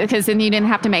 Why? Because then you didn't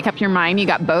have to make up your mind. You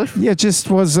got both. Yeah, it just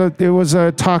was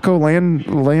a taco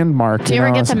landmark. Do you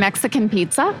ever get the Mexican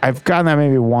pizza? I've gotten that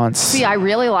maybe once. See, I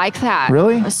really like that.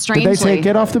 Really? Strangely. Did they take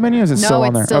it off the menu? Is it No, still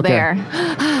on there? it's still Okay. there.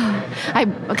 I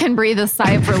can breathe a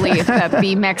sigh of relief that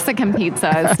the Mexican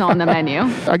pizza is still on the menu.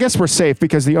 I guess we're safe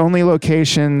because the only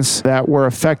locations that were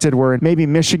affected were in maybe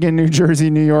Michigan, New Jersey,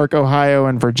 New York, Ohio,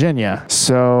 and Virginia.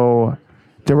 So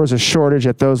there was a shortage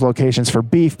at those locations for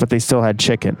beef, but they still had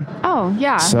chicken. Oh,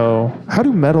 yeah. So how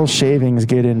do metal shavings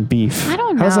get in beef? I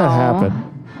don't How does that know.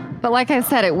 happen? But like I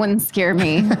said, it wouldn't scare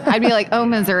me. I'd be like, oh,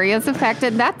 Missouri is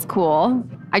affected. That's cool.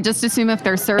 I just assume if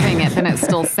they're serving it, then it's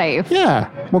still safe. Yeah.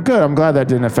 Well, good. I'm glad that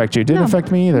didn't affect you. It didn't No,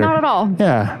 affect me either. not at all.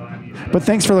 Yeah. But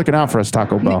thanks for looking out for us,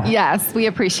 Taco Bell. Yes, we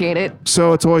appreciate it.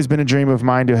 So it's always been a dream of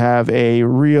mine to have a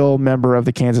real member of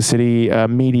the Kansas City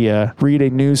media read a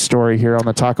news story here on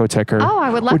the Taco Ticker. Oh, I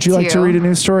would love to. Would you like to read a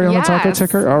news story on the Taco Yes.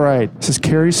 Ticker? All right. This is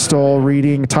Carrie Stoll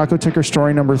reading Taco Ticker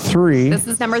story number 3. This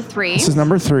is number 3. This is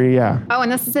number 3, yeah. Oh,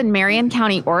 and this is in Marion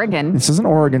County, Oregon. This is an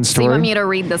Oregon So story. you want me to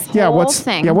read this whole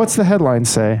thing? What's the headline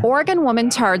say? Oregon woman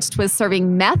charged with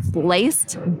serving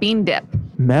meth-laced bean dip.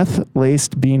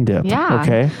 Meth-laced bean dip. Yeah.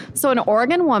 Okay. So an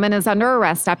Oregon woman is under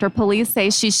arrest after police say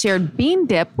she shared bean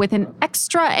dip with an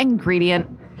extra ingredient,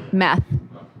 meth.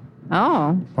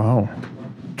 Oh. Wow.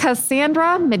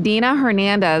 Cassandra Medina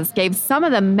Hernandez gave some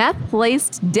of the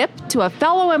meth-laced dip to a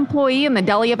fellow employee in the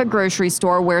deli of a grocery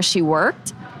store where she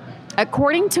worked,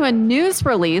 according to a news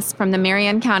release from the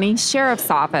Marion County Sheriff's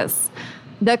Office.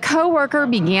 The coworker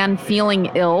began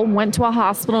feeling ill, went to a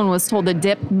hospital, and was told the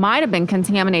dip might have been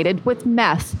contaminated with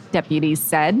meth, deputies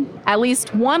said. At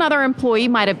least one other employee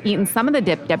might have eaten some of the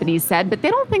dip, deputies said, but they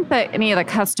don't think that any of the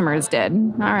customers did.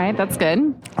 All right, that's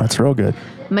good. That's real good.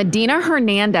 Medina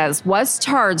Hernandez was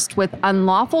charged with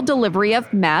unlawful delivery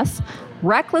of meth,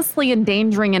 recklessly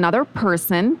endangering another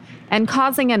person, and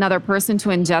causing another person to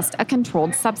ingest a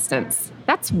controlled substance.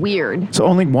 That's weird. So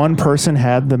only one person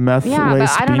had the meth-laced Yeah,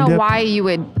 but I don't bean know dip? why you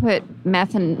would put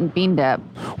meth in bean dip.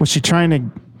 Was she trying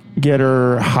to get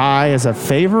her high as a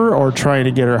favor or trying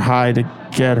to get her high to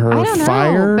get her I don't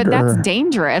fired? know, but or? that's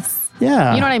dangerous.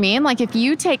 Yeah. You know what I mean? Like if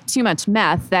you take too much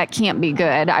meth, that can't be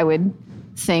good, I would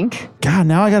think. God,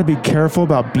 now I got to be careful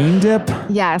about bean dip.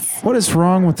 Yes. What is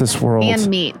wrong with this world? And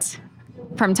meat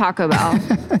from Taco Bell.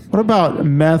 What about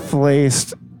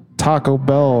meth-laced Taco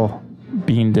Bell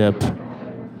bean dip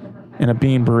in a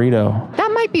bean burrito?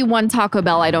 That might be one Taco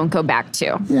Bell I don't go back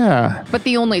to, Yeah. but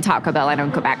the only Taco Bell I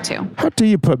don't go back to. How do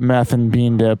you put meth in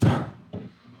bean dip?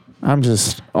 I'm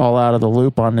just all out of the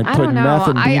loop on it. I Putting don't know. meth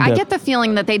in bean I dip. get the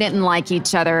feeling that they didn't like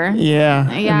each other. Yeah,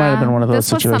 it might have been one of those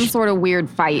This was situations. some sort of weird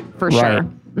fight for Right. sure.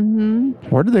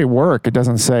 Where do they work? It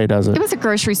doesn't say, does it? It was a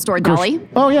grocery store deli.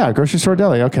 Oh, yeah, grocery store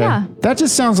deli. Okay. Yeah. That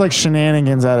just sounds like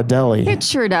shenanigans at a deli. It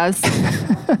sure does.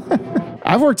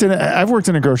 I've worked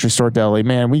in a grocery store deli.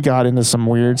 Man, we got into some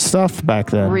weird stuff back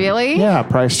then. Really? Yeah,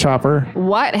 Price Chopper.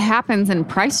 What happens in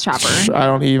Price Chopper? I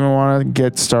don't even want to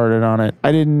get started on it.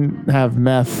 I didn't have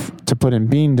meth to put in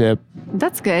bean dip.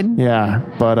 That's good. Yeah,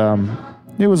 but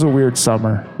it was a weird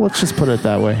summer. Let's just put it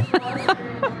that way.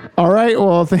 All right.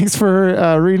 Well, thanks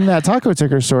for reading that Taco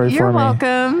Ticker story You're for me.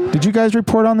 welcome. Did you guys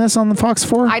report on this on the Fox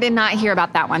 4? I did not hear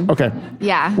about that one. Okay.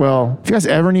 Yeah. Well, if you guys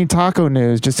ever need taco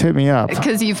news, just hit me up.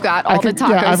 Because you've got all the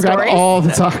taco I've stories. got all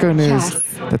the taco news Yes.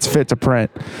 that's fit to print.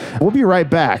 We'll be right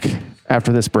back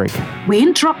after this break. We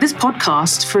interrupt this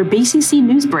podcast for a BCC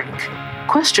news break.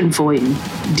 Question for you.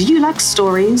 Do you like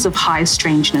stories of high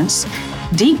strangeness,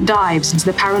 deep dives into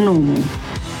the paranormal,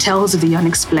 tales of the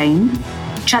unexplained,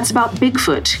 chats about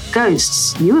Bigfoot,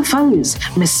 ghosts, UFOs,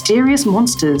 mysterious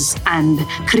monsters, and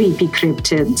creepy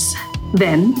cryptids?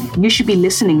 Then you should be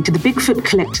listening to the Bigfoot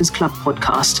Collectors Club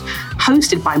podcast,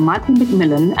 hosted by Michael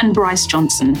McMillan and Bryce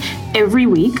Johnson. Every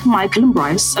week, Michael and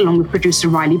Bryce, along with producer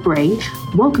Riley Bray,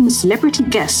 welcome a celebrity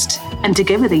guest, and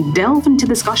together they delve into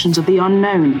discussions of the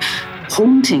unknown,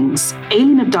 hauntings,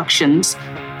 alien abductions,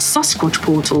 Sasquatch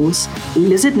portals,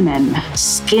 lizard men,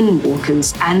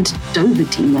 skinwalkers, and Dover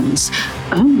demons.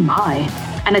 Oh my.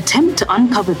 An attempt to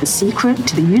uncover the secret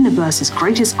to the universe's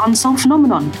greatest unsolved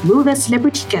phenomenon. Will their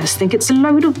celebrity guests think it's a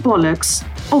load of bollocks,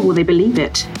 or will they believe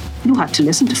it? You'll have to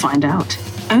listen to find out.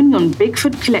 Only on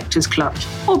Bigfoot Collectors Club,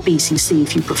 or BCC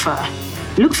if you prefer.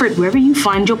 Look for it wherever you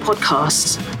find your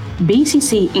podcasts.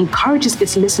 BCC encourages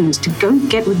its listeners to go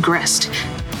get regressed.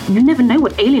 You never know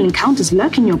what alien encounters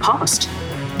lurk in your past.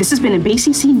 This has been a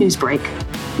BCC News Break.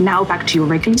 Now back to your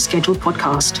regularly scheduled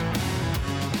podcast.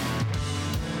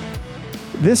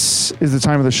 This is the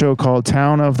time of the show called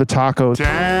Town of the Taco.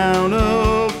 Town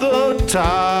of the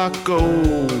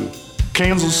taco,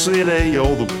 Kansas City,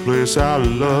 you're the place I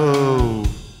love.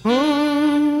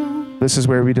 This is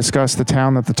where we discuss the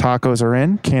town that the tacos are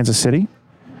in, Kansas City.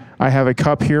 I have a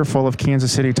cup here full of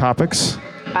Kansas City topics.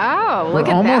 Oh, look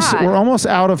We're at almost that. we're almost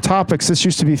out of topics. This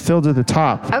used to be filled to the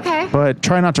top. Okay. But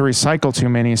try not to recycle too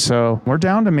many. So we're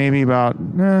down to maybe about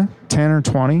 10 or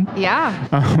 20 Yeah.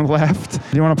 left.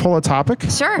 Do you want to pull a topic?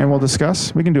 Sure. And we'll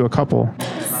discuss. We can do a couple.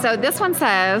 So this one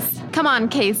says, "Come on,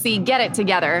 Casey, get it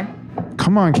together."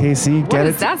 Come on, Casey. What Get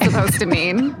is it. that supposed to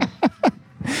mean?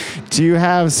 Do you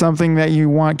have something that you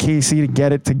want Casey to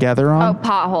get it together Oh, on?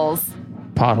 potholes.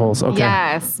 Potholes. Okay.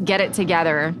 Yes, get it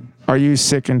together. Are you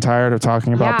sick and tired of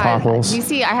talking about potholes? You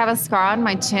see, I have a scar on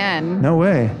my chin. No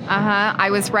way. I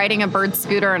was riding a bird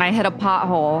scooter and I hit a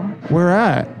pothole Where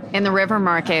at? in the River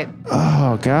Market.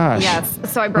 Oh, gosh. Yes.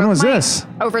 So I broke When was this?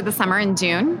 over the summer in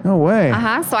June. No way.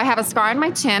 So I have a scar on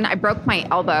my chin. I broke my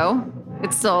elbow.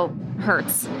 It still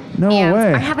hurts. No and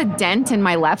way. I have a dent in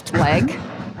my left leg.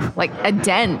 Like a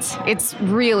dent. It's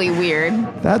really weird.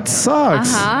 That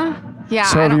sucks. Yeah.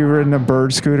 So have you ridden a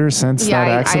bird scooter since that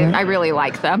accident? I really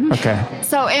like them. Okay.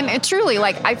 So, and it truly,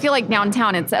 like, I feel like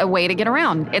downtown, it's a way to get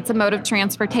around. It's a mode of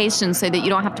transportation so that you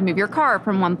don't have to move your car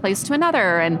from one place to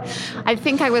another. And I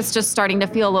think I was just starting to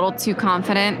feel a little too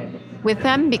confident with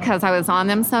them because I was on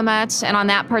them so much. And on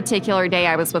that particular day,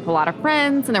 I was with a lot of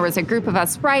friends and there was a group of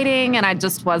us riding and I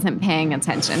just wasn't paying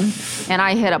attention. And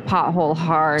I hit a pothole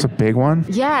hard. It's a big one?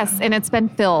 Yes, and it's been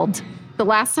filled. The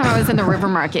last time I was in the River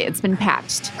Market, it's been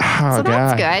patched. Oh, so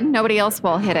that's God. good. Nobody else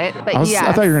will hit it. But I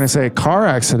thought you were going to say car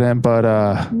accident,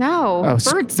 but no,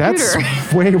 bird scooter.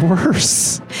 that's way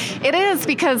worse. It is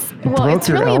because, well, broke it's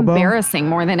your really elbow? embarrassing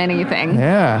more than anything.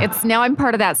 Yeah. It's now I'm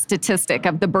part of that statistic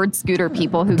of the bird scooter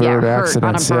people who Bird get hurt on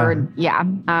a accidents, yeah.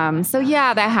 bird. Yeah. So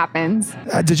yeah, that happens.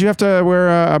 Did you have to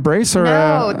wear a brace or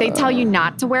No, they tell you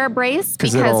not to wear a brace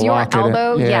 'Cause because it'll your lock it in.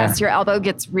 elbow, Yeah. yes, your elbow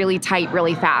gets really tight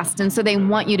really fast. And so they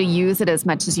want you to use it as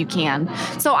much as you can.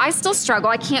 So I still struggle.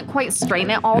 I can't quite straighten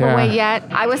it all the Yeah. way yet.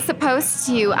 I was supposed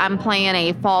to, I'm playing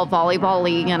a fall volleyball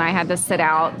league and I had to sit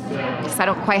out because I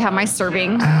don't quite have my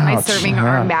serving Ouch, arm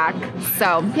yeah. back.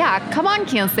 So yeah, come on,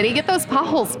 Kansas City, get those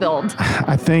potholes filled.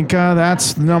 I think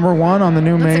that's number one on the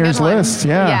new That's a good mayor's one. list.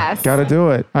 Yeah. Yes. Got to do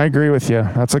it. I agree with you.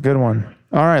 That's a good one.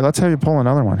 All right, let's have you pull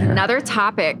another one here. Another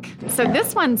topic. So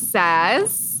this one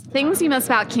says, things you miss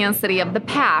about Kansas City of the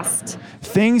past.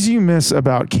 Things you miss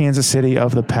about Kansas City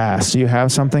of the past. Do you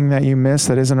have something that you miss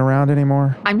that isn't around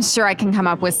anymore? I'm sure I can come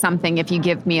up with something if you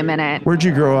give me a minute. Where'd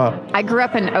you grow up? I grew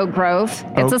up in Oak Grove.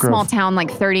 It's Oak a small Grove. town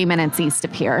like 30 minutes east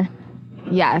of here.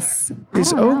 Yes.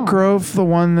 Is I don't Oak know. Grove the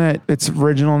one that its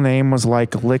original name was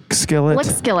like Lick Skillet? Lick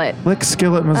Skillet. Lick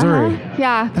Skillet, Missouri.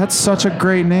 Yeah. That's such a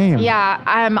great name. Yeah,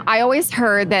 I always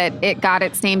heard that it got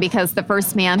its name because the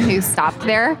first man who stopped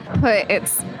there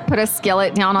put a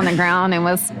skillet down on the ground and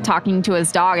was talking to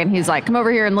his dog, and he's like, "Come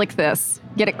over here and lick this,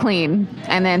 get it clean."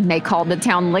 And then they called the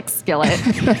town Lick Skillet.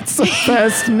 That's the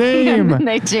best And name. then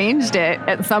they changed it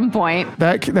at some point.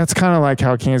 That's kind of like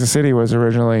how Kansas City was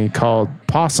originally called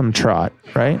Possum Trot,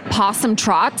 right? Possum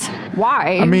Trot?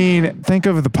 Why? I mean, think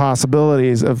of the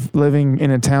possibilities of living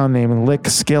in a town named Lick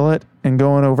Skillet and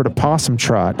going over to Possum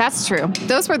Trot. That's true.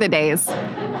 Those were the days.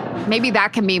 Maybe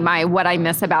that can be what I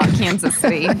miss about Kansas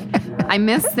City. I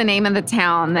miss the name of the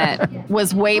town that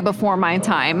was way before my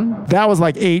time. That was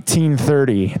like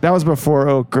 1830. That was before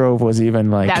Oak Grove was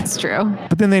even like. That's true.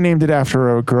 But then they named it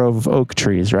after a grove of oak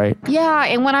trees, right? Yeah,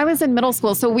 and when I was in middle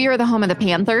school, so we were the home of the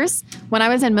Panthers. When I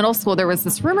was in middle school, there was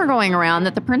this rumor going around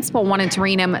that the principal wanted to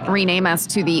rename us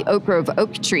to the Oak Grove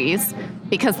Oak Trees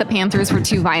because the Panthers were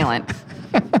too violent.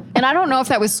 And I don't know if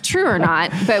that was true or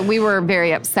not, but we were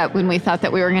very upset when we thought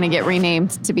that we were going to get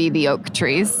renamed to be the Oak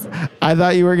Trees. I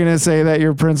thought you were going to say that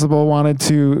your principal wanted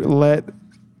to let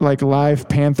like live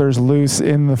panthers loose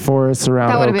in the forests around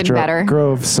That would have Oak been better.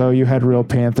 Grove, so you had real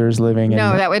panthers living in.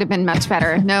 No, that would have been much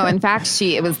better. No, in fact,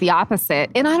 it was the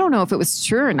opposite. And I don't know if it was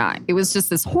true or not. It was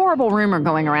just this horrible rumor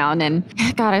going around and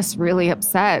it got us really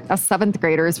upset. Us seventh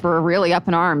graders were really up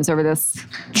in arms over this.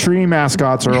 Tree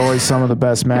mascots are always some of the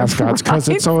best mascots because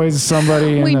it's always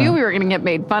somebody. We in knew the, we were going to get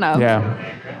made fun of.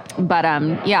 Yeah. But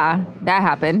yeah, that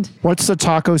happened. What's the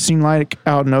taco scene like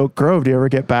out in Oak Grove? Do you ever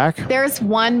get back? There's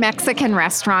one Mexican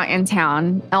restaurant in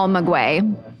town, El Maguey.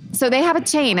 So they have a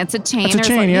chain. It's a chain. It's a There's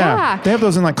chain, yeah. They have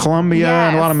those in like Columbia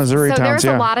and a lot of Missouri so towns. there's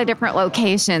Yeah. a lot of different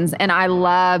locations, and I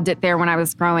loved it there when I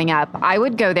was growing up. I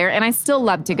would go there, and I still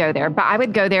love to go there, but I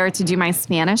would go there to do my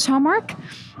Spanish homework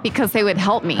because they would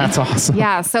help me. That's awesome.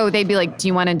 Yeah, so they'd be like, "Do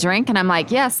you want a drink?" And I'm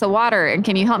like, "Yes, the water." And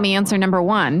can you help me answer number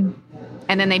 1?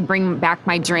 And then they'd bring back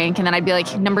my drink, and then I'd be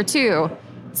like, number 2.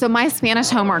 So my Spanish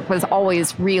homework was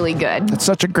always really good. That's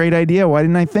such a great idea. Why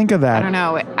didn't I think of that? I don't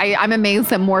know. I'm amazed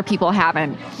that more people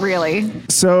haven't, really.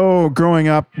 So growing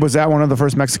up, was that one of the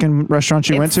first Mexican restaurants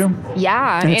you went to?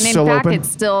 Yeah. And And it's in still fact, open?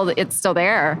 it's still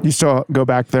there. You still go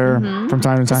back there from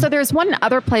time to time? So there's one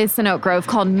other place in Oak Grove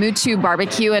called Muchu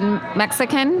Barbecue and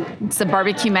Mexican. It's a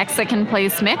barbecue Mexican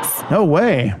place mix, No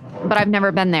way. but I've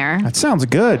never been there. That sounds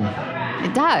good.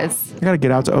 It does. You got to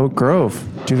get out to Oak Grove.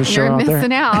 Do the show You're out there.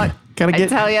 missing out. Gotta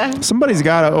get, I tell you. Somebody's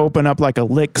got to open up like a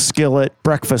Lick Skillet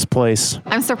breakfast place.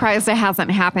 I'm surprised it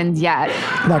hasn't happened yet.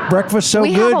 Like breakfast so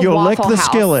We good, have a you'll lick Waffle the House.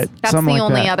 skillet. That's Something the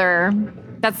like only that. other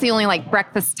That's the only like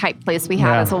breakfast type place we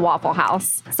have is a Waffle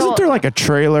House. So Isn't there like a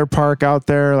trailer park out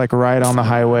there, like right on the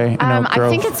highway in Oak Grove? I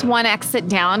think it's one exit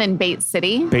down in Bates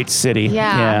City. Bates City.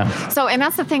 Yeah. So, and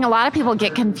that's the thing. A lot of people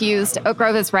get confused. Oak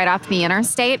Grove is right off the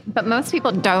interstate, but most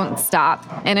people don't stop.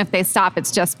 And if they stop,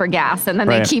 it's just for gas, and then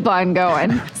they keep on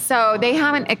going. So they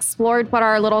haven't explored what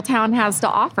our little town has to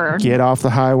offer. Get off the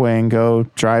highway and go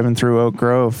driving through Oak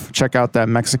Grove. Check out that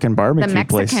Mexican barbecue place.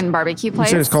 The Mexican barbecue place.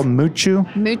 You said it's called Muchu?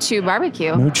 Muchu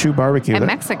Barbecue. Muchu Barbecue. And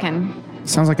Mexican.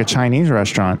 Sounds like a Chinese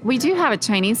restaurant. We do have a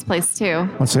Chinese place too.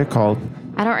 What's it called?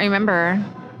 I don't remember.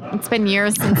 It's been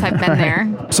years since I've been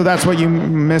there. So that's what you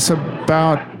miss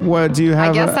about, what do you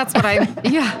have? I guess that's what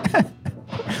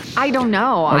I don't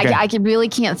know. Okay. I really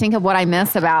can't think of what I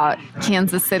miss about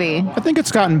Kansas City. I think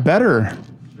it's gotten better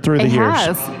through the years. It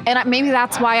has. And maybe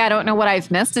that's why I don't know what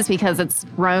I've missed, is because it's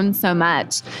grown so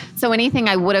much. So anything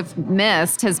I would have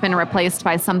missed has been replaced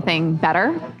by something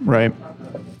better. Right.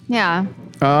 Yeah.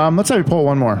 Let's have you pull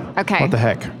one more. Okay. What the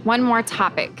heck? One more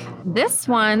topic. This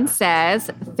one says,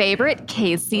 favorite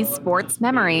KC sports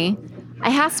memory.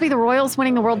 It has to be the Royals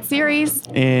winning the World Series.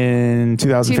 In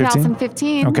 2015?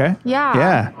 2015. Okay. Yeah.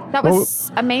 Yeah. That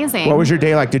was amazing. What was your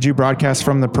day like? Did you broadcast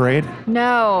from the parade?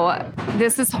 No,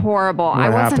 this is horrible. I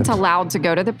wasn't happened? allowed to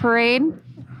go to the parade.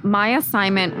 My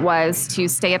assignment was to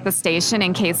stay at the station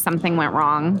in case something went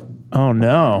wrong. Oh,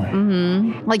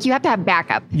 no. Like, you have to have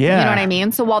backup. Yeah. You know what I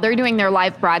mean? So while they're doing their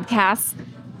live broadcasts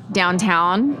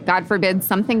downtown, God forbid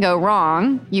something go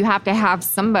wrong, you have to have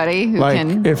somebody who Like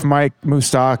can... if Mike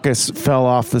Moustakis fell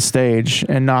off the stage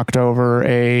and knocked over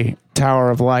a tower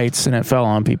of lights and it fell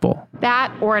on people.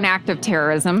 That or an act of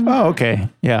terrorism. Oh, okay.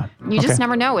 Yeah. You just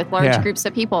never know with large groups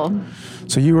of people.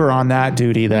 So you were on that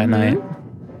duty that night.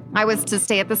 I was to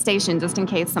stay at the station just in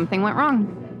case something went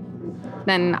wrong.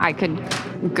 Then I could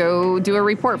go do a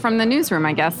report from the newsroom,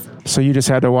 I guess. So you just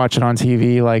had to watch it on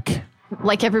TV like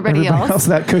everybody else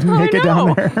that couldn't make it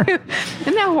down there.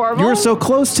 Isn't that horrible? You were so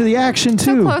close to the action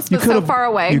too. So close, but so far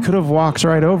away. You could have walked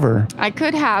right over. I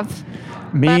could have,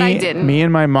 but I didn't. Me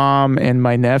and my mom and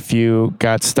my nephew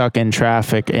got stuck in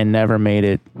traffic and never made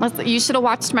it. You should have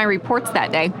watched my reports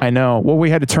that day. I know. Well,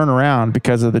 we had to turn around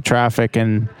because of the traffic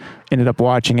and ended up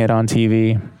watching it on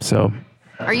TV. So.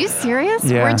 Are you serious?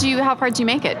 Yeah. How far did you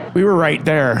make it? We were right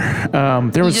there.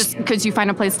 Could you find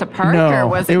a place to park? No, or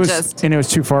was it just... And it was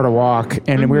too far to walk,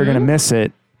 and we were going to miss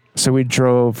it. So we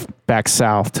drove back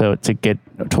south to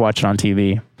watch it on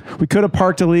TV. We could have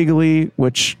parked illegally,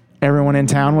 which everyone in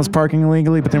town was parking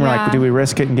illegally, but then we're like, do we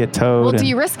risk it and get towed? Well, do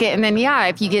you risk it? And then,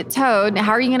 if you get towed,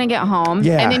 how are you going to get home?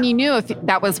 Yeah. And then you knew if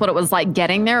that was what it was like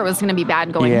getting there, it was going to be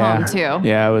bad going home too.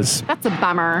 Yeah, it was. That's a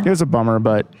bummer. It was a bummer,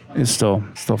 but it's still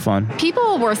fun.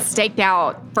 People were staked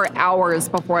out for hours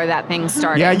before that thing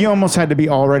started. Yeah, you almost had to be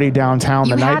already downtown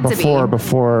the night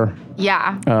before.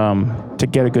 Yeah. To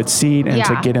get a good seat and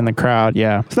to get in the crowd.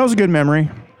 Yeah. So that was a good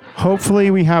memory. Hopefully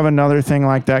we have another thing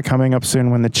like that coming up soon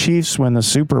when the Chiefs win the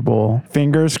Super Bowl.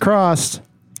 Fingers crossed.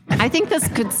 I think this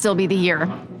could still be the year.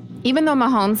 Even though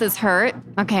Mahomes is hurt,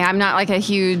 okay, I'm not like a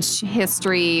huge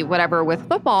history, whatever, with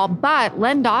football, but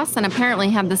Len Dawson apparently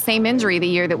had the same injury the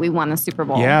year that we won the Super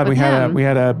Bowl. Yeah, we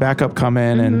had a backup come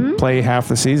in and play half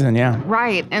the season, yeah.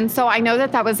 Right, and so I know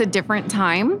that was a different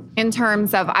time in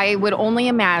terms of, I would only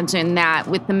imagine that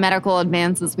with the medical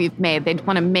advances we've made, they'd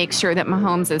want to make sure that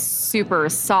Mahomes is super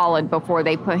solid before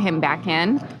they put him back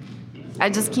in. I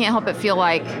just can't help but feel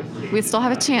like we still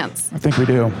have a chance. I think we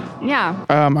do. Yeah.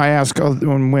 I ask when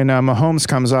Mahomes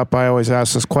comes up, I always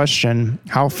ask this question: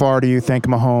 how far do you think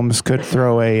Mahomes could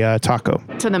throw a taco?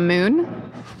 To the moon?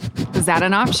 Is that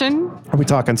an option? Are we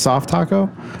talking soft taco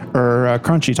or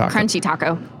crunchy taco? Crunchy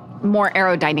taco. More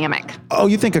aerodynamic. Oh,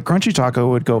 you think a crunchy taco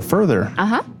would go further?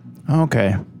 Uh-huh.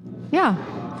 Okay. Yeah.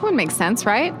 Would make sense,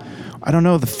 right? I don't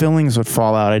know. The fillings would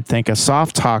fall out. I'd think a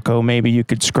soft taco, maybe you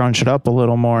could scrunch it up a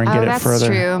little more and get it further. Oh,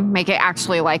 that's true. Make it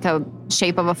actually like a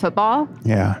shape of a football.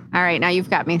 Yeah. All right. Now you've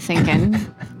got me thinking.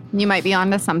 You might be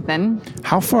onto something.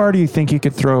 How far do you think you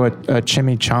could throw a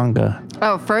chimichanga?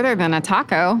 Oh, further than a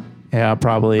taco. Yeah,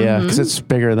 probably. Yeah. Because it's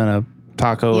bigger than a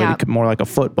taco. Yeah. More like a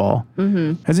football.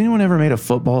 Mm-hmm. Has anyone ever made a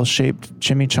football-shaped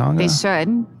chimichanga? They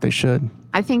should. They should.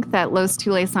 I think that Los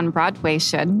Tules on Broadway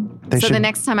should. So the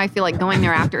next time I feel like going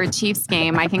there after a Chiefs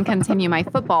game, I can continue my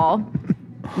football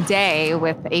day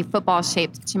with a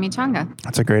football-shaped chimichanga.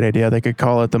 That's a great idea. They could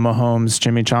call it the Mahomes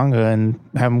chimichanga and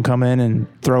have them come in and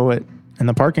throw it in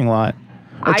the parking lot.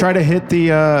 Or try to hit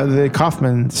the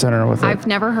Kauffman Center with it. I've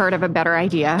never heard of a better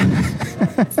idea.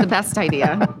 It's the best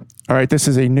idea. All right, this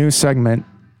is a new segment.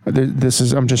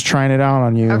 I'm just trying it out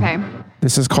on you. Okay.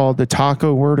 This is called the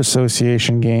Taco Word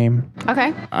Association game.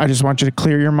 Okay. I just want you to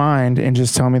clear your mind and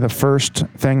just tell me the first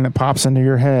thing that pops into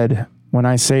your head when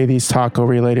I say these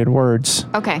taco-related words.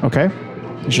 Okay. Okay?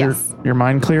 Is Yes. your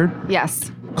mind cleared?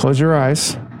 Yes. Close your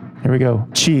eyes. Here we go.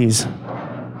 Cheese,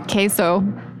 Queso.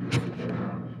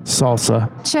 salsa,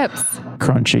 Chips.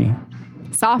 crunchy,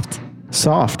 Soft.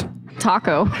 soft,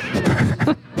 Taco.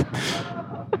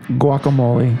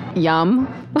 guacamole. Yum.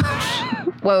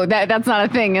 Whoa, that's not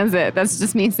a thing, is it? That's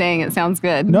just me saying it sounds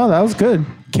good. No, that was good.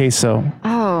 Queso.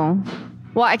 Oh.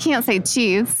 Well, I can't say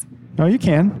cheese. No, you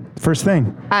can. First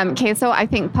thing. Queso, I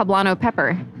think poblano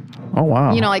pepper. Oh,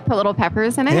 wow. You know, like put little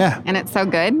peppers in it. Yeah. And it's so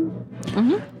good.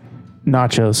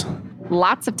 Nachos,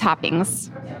 Lots of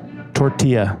toppings.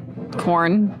 tortilla,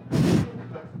 Corn.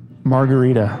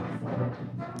 margarita,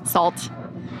 Salt.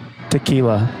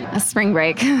 tequila. A spring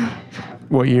break.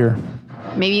 What year?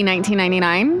 Maybe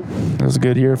 1999. It was a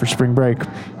good year for spring break.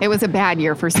 It was a bad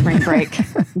year for spring break.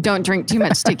 Don't drink too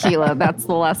much tequila. That's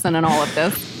the lesson in all of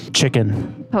this.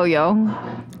 Chicken, Pollo.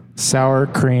 sour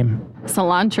cream,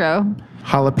 Cilantro.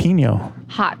 jalapeno,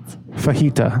 Hot.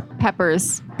 fajita,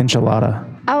 Peppers. enchilada,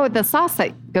 Oh, the sauce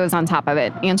that goes on top of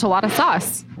it. Enchilada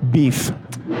sauce. beef.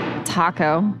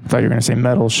 Taco. I thought you were going to say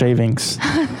metal shavings.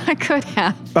 I could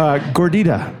have.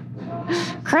 Gordita,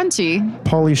 Crunchy.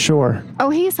 Pauly Shore, Oh,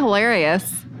 he's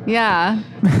hilarious. Yeah.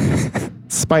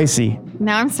 spicy.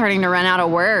 Now I'm starting to run out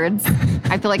of words.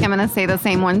 I feel like I'm going to say the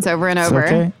same ones over and over.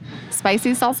 okay.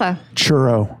 Spicy salsa.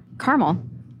 Churro. Caramel.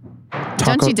 Taco.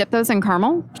 Don't you dip those in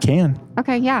caramel? Can.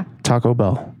 Okay, yeah. Taco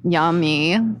Bell.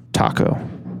 Yummy. Taco.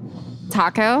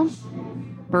 Taco.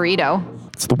 Burrito.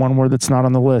 It's the one word that's not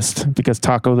on the list because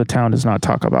Taco the Town does not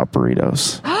talk about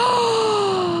burritos.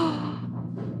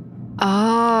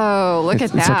 Oh, look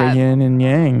It's at that. like a yin and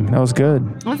yang. That was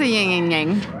good. What's a yin and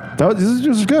yang? This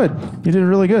was good. You did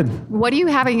really good. What do you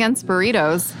have against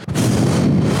burritos?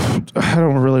 I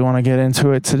don't really want to get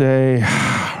into it today.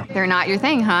 They're not your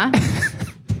thing, huh?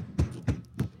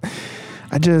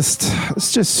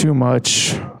 It's just too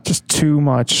much. Just too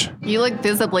much. You look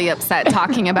visibly upset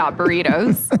talking about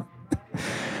burritos.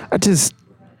 I just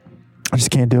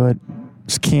can't do it.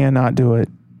 Just cannot do it.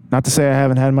 Not to say I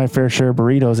haven't had my fair share of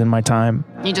burritos in my time.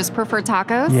 You just prefer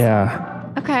tacos? Yeah.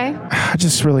 Okay. I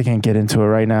just really can't get into it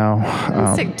right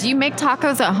now. So do you make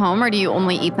tacos at home or do you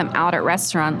only eat them out at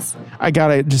restaurants? I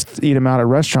gotta just eat them out at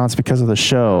restaurants because of the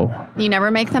show. You never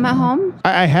make them at home?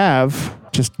 I have,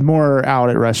 just more out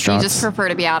at You restaurants. just prefer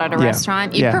to be out at a Yeah.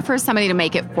 restaurant? You Yeah. prefer somebody to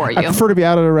make it for I you? prefer to be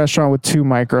out at a restaurant with 2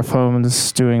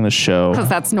 microphones doing the show. Because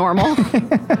that's normal.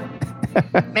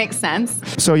 Makes sense.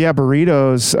 So yeah,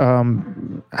 burritos.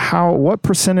 What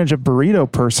percentage of burrito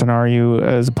person are you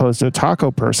as opposed to a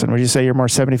taco person? Would you say you're more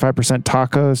 75%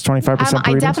 tacos, 25%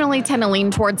 burritos? I definitely tend to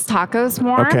lean towards tacos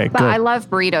more, Okay, but good. I love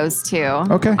burritos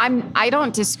too. Okay. I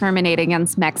don't discriminate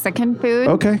against Mexican food.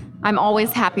 Okay. I'm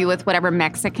always happy with whatever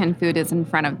Mexican food is in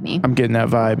front of me. I'm getting that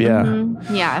vibe,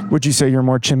 yeah. Yeah. Would you say you're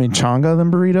more chimichanga than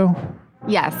burrito?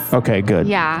 Yes. Okay, good.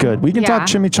 Yeah. Good. We can talk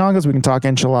Yeah. chimichangas, we can talk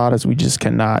enchiladas, we just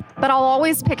cannot. But I'll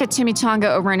always pick a chimichanga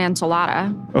over an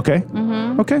enchilada. Okay.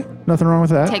 Okay. Nothing wrong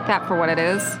with that. Take that for what it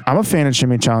is. I'm a fan of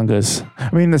chimichangas.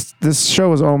 I mean, this show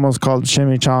was almost called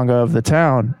Chimichanga of the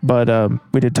Town, but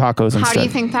we did tacos instead. How do you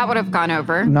think that would have gone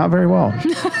over? Not very well.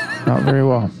 Not very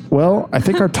well. Well, I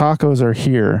think our tacos are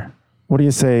here. What do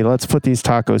you say? Let's put these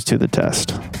tacos to the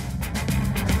test.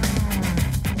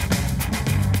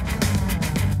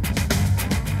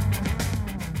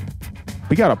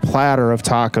 We got a platter of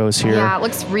tacos here. Yeah, it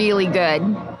looks really good.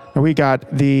 And we got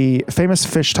the famous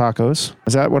fish tacos.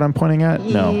 Is that what I'm pointing at?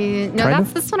 No. No, Kind that's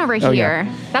of? this one over Oh, here.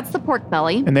 yeah. That's the pork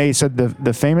belly. And they said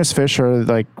the famous fish are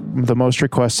like the most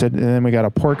requested. And then we got a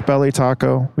pork belly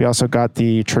taco. We also got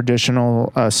the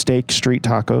traditional steak street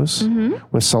tacos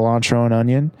with cilantro and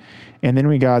onion. And then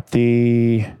we got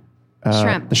the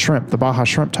Shrimp. the Baja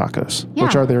shrimp tacos,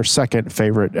 which Yeah. are their second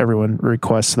favorite. Everyone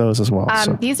requests those as well.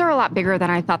 So. These are a lot bigger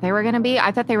than I thought they were going to be.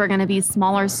 I thought they were going to be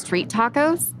smaller street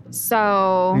tacos.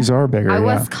 So These are bigger, I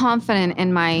was yeah. confident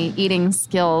in my eating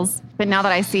skills, but now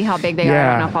that I see how big they are, I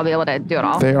Yeah. don't know if I'll be able to do it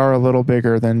all. They are a little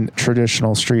bigger than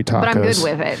traditional street tacos. But I'm good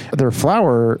with it. They're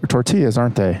flour tortillas,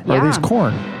 aren't they? Or are these Yeah.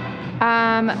 corn?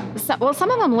 Some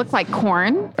of them look like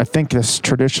corn. I think this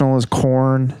traditional is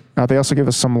corn. They also give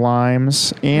us some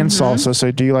limes and salsa. So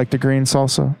do you like the green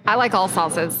salsa? I like all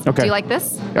salsas. Okay. Do you like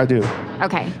this? I do.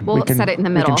 Okay, we'll set it in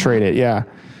the middle. We can trade it, yeah.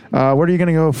 Where are you going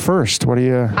to go first? What are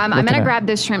you I'm looking going to at? grab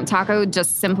this shrimp taco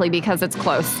just simply because it's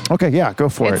close. Okay, yeah, go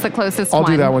for it. It's the closest I'll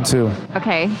do one. that one too.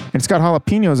 Okay, And it's got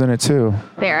jalapenos in it too.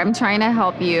 there. I'm trying to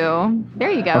help you. There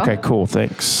you go. Okay, cool.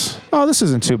 Thanks. Oh, this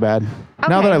isn't too bad.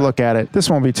 Now Okay. that I look at it, this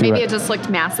won't be too Maybe bad. it just looked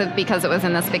massive because it was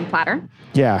in this big platter.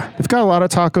 Yeah, they've got a lot of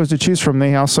tacos to choose from.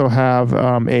 They also have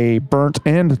a burnt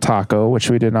end taco, which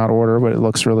we did not order, but it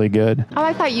looks really good. Oh,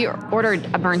 I thought you ordered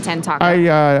a burnt end taco.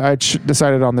 I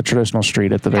decided on the traditional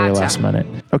street at the very Gotcha. last minute.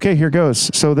 Okay, here goes.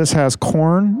 So this has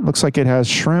corn. Looks like it has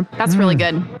shrimp. That's really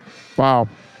good. Wow.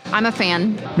 I'm a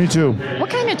fan. Me too. What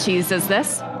kind of cheese is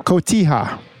this?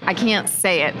 Cotija. I can't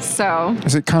say it, so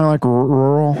Is it kind of like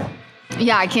rural?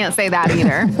 yeah, I can't say that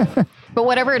either. But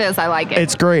whatever it is, I like it.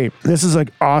 It's great. This is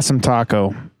like awesome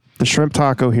taco. The shrimp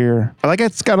taco here. I like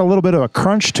it's got a little bit of a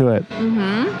crunch to it.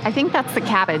 I think that's the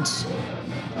cabbage.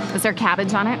 Is there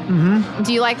cabbage on it? Mm-hmm.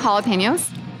 Do you like jalapenos?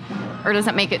 Or does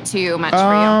it make it too much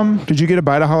for Did you get a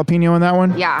bite of jalapeno in that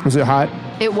one? Yeah. Was it hot?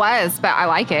 you? It was, but I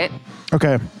like it.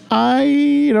 Okay.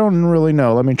 I don't really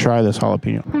know. Let me try this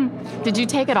jalapeno. Did you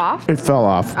take it off? It fell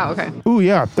off. Oh, okay. Ooh,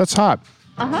 yeah, that's hot.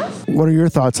 Uh-huh. What are your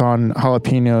thoughts on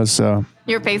jalapenos?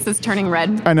 Your face is turning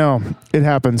red. I know. It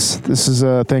happens. This is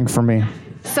a thing for me.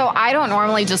 So I don't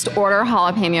normally just order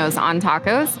jalapenos on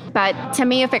tacos, but to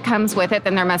me, if it comes with it,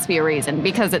 then there must be a reason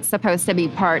because it's supposed to be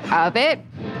part of it.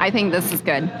 I think this is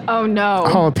good. Oh no.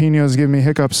 Jalapenos give me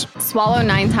hiccups. Swallow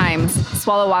 9 times.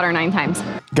 Swallow water 9 times.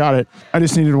 Got it. I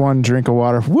just needed one drink of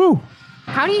water. Woo!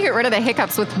 How do you get rid of the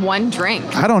hiccups with one drink?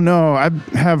 I don't know. I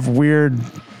have weird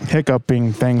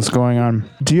hiccuping things going on.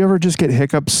 Do you ever just get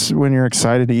hiccups when you're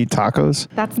excited to eat tacos?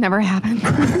 That's never happened.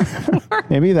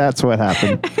 Maybe that's what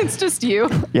happened. It's just you.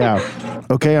 Yeah.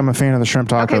 Okay, I'm a fan of the shrimp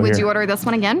taco Okay, would here. you order this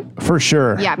one again? For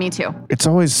sure. Yeah, me too.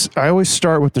 I always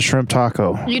start with the shrimp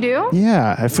taco. You do?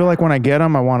 Yeah, I feel like when I get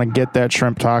them, I want to get that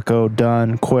shrimp taco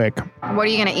done quick. What are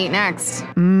you going to eat next?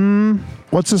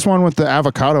 What's this one with the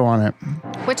avocado on it?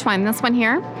 Which one? This one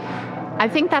here? I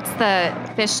think that's the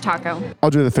fish taco. I'll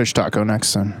do the fish taco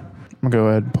next then. I'm going to go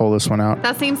ahead and pull this one out.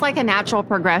 That seems like a natural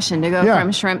progression to go Yeah.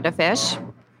 from shrimp to fish.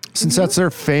 Since that's their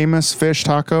famous fish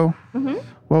taco.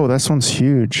 Whoa, this one's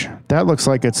huge. That looks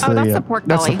like it's Oh, that's the pork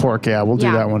That's the belly. pork, yeah. We'll do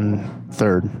Yeah. that one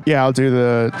third. Yeah, I'll do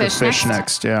the Fish fish next?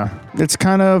 next, yeah. It's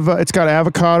kind of, it's got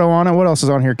avocado on it. What else is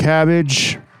on here?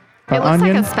 Cabbage, It looks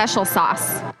onion. like a special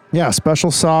sauce. Yeah,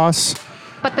 special sauce.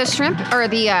 But the shrimp or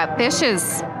the fish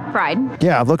is fried.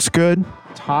 Yeah, it looks good.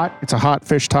 It's hot. It's a hot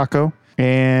fish taco.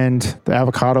 And the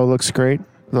avocado looks great.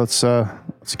 Let's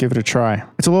give it a try.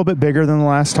 It's a little bit bigger than the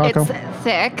last taco. It's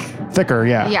thick. Thicker,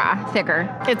 yeah. Yeah, thicker.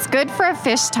 It's good for a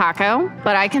fish taco,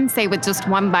 but I can say with just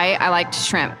one bite, I liked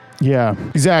shrimp. Yeah,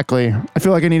 exactly. I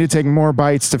feel like I need to take more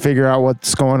bites to figure out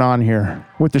what's going on here.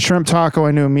 With the shrimp taco,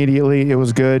 I knew immediately it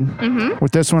was good.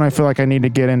 With this one, I feel like I need to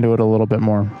get into it a little bit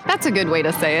more. That's a good way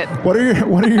to say it. What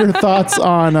are your thoughts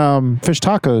on fish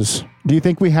tacos? Do you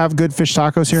think we have good fish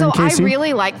tacos here So in I KC?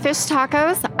 really like fish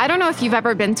tacos. I don't know if you've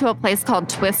ever been to a place called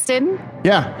Twisted.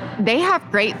 Yeah, They have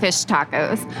great fish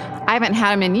tacos. I haven't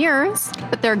had them in years,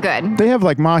 but they're good. they have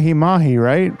like mahi mahi,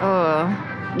 right?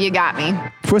 You got me.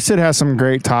 Twisted has some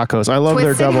great tacos. I love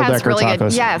Twisted their double has decker really tacos.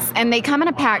 good. Yes, and they come in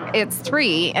a pack. It's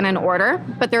 3 in an order,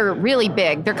 but they're really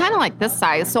big. They're kind of like this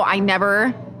size, so I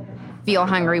never feel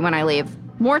hungry when I leave.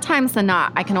 More times than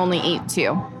not, I can only eat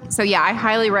 2. So yeah, I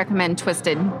highly recommend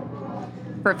Twisted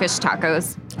for fish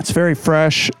tacos. It's very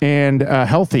fresh and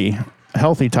healthy. A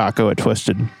healthy taco at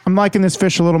Twisted. I'm liking this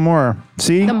fish a little more.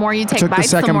 See? The more you I take took bites, the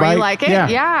second more you bite. like it. Yeah.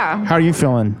 Yeah. How are you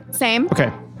feeling? Same.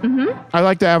 Okay. I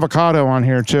like the avocado on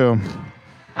here too.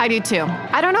 I do too.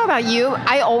 I don't know about you.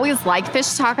 I always like fish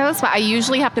tacos, but I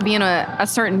usually have to be in a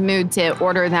certain mood to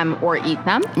order them or eat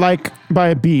them. Like by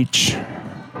a beach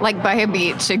Like by a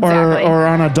beach, exactly. or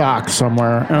on a dock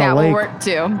somewhere in that a will lake. work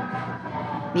too.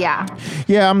 Yeah.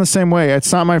 Yeah, I'm the same way.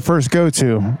 It's not my first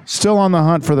go-to. Still on the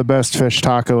hunt for the best fish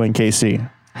taco in KC.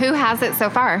 Who has it so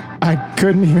far? I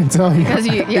couldn't even tell you. Because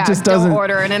you it just don't doesn't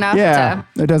order it enough Yeah,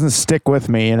 to. it doesn't stick with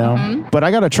me, you know. But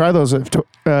I got to try those at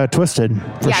Twisted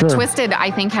for Yeah, sure. Twisted, I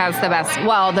think, has the best.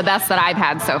 Well, the best that I've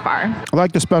had so far. I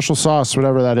like the special sauce,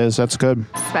 whatever that is. That's good.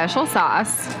 Special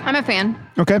sauce. I'm a fan.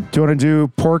 Okay. Do you want to do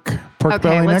pork Okay,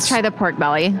 belly let's next? try the pork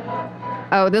belly.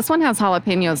 Oh, this one has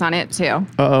jalapenos on it too.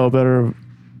 Better.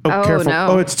 Oh, careful. no.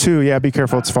 Oh, it's 2. Yeah, be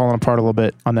careful. It's falling apart a little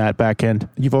bit on that back end.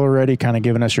 You've already kind of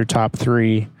given us your top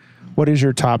 3. What is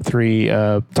your top 3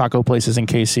 taco places in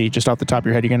KC? Just off the top of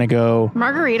your head, you're going to go.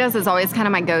 Margaritas is always kind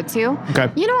of my go-to.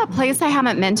 Okay. You know, a place I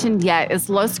haven't mentioned yet is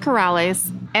Los Corrales.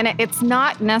 And it's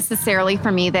not necessarily for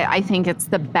me that I think it's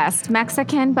the best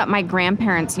Mexican, but my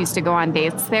grandparents used to go on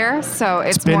dates there. So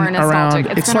it's more nostalgic.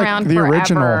 It's been like around the forever.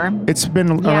 original. It's been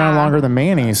around Yeah. longer than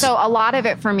Manny's. So a lot of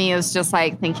it for me is just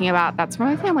like thinking about that's where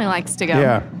my family likes to go.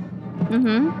 yeah.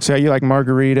 So you like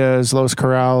margaritas, Los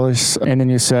Corrales, and then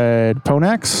you said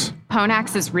Ponax?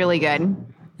 Ponax is really good.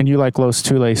 And you like Los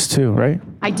Tules too, right?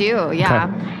 I do,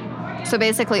 yeah. So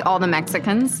basically all the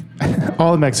Mexicans.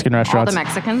 All the Mexican All restaurants. the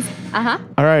Mexicans. Uh-huh.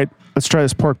 All right, let's try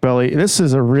this pork belly. This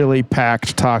is a really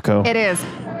packed taco. It is.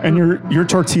 And your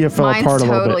tortilla fell Mine's apart a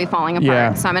little bit. totally falling apart.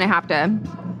 Yeah. So I'm going to have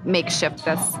to makeshift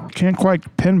this. Can't quite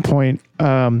pinpoint.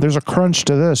 There's a crunch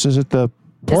to this. Is it the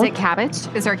pork? Is it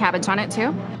cabbage? Is there cabbage on it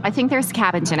too? I think there's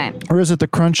cabbage in it. Or is it the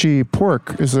crunchy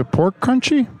pork? Is the pork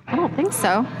crunchy? I don't think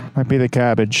so. Might be the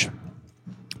cabbage.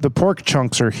 The pork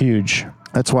chunks are huge.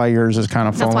 That's why yours is kind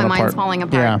of That's falling why apart. mine's falling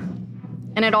apart. Yeah.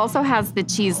 And it also has the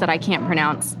cheese that I can't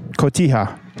pronounce.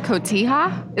 Cotija.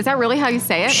 Cotija? Is that really how you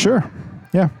say it? Sure.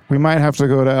 Yeah. We might have to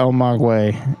go to El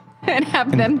Maguey. And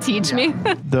have them teach me.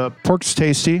 The pork's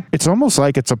tasty. It's almost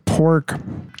like it's a pork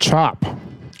chop.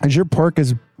 Is your pork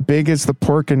as big as the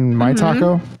pork in my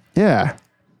taco? Yeah.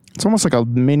 It's almost like a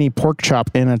mini pork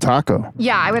chop in a taco.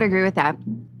 Yeah, I would agree with that.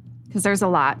 Because there's a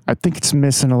lot. I think it's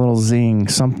missing a little zing.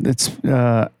 Is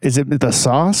it the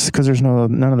sauce? Because there's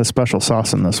none of the special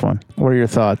sauce in this one. What are your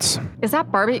thoughts? Is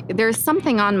that barbecue? There's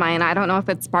something on mine. I don't know if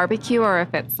it's barbecue or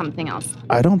if it's something else.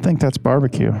 I don't think that's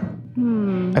barbecue.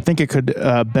 I think it could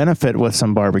benefit with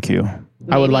some barbecue.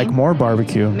 I would Maybe. like more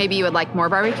barbecue. Maybe you would like more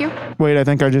barbecue? Wait, I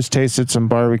think I just tasted some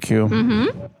barbecue.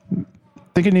 I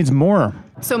think it needs more.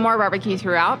 So more barbecue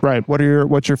throughout? Right.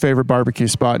 What's your favorite barbecue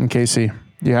spot in KC?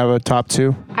 Do you have a top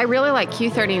two? I really like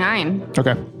Q39.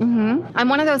 Okay. I'm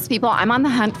one of those people, I'm on the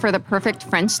hunt for the perfect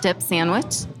French dip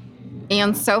sandwich.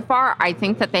 And so far, I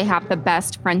think that they have the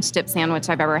best French dip sandwich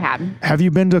I've ever had. Have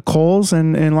you been to Kohl's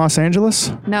in Los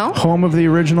Angeles? No. Home of the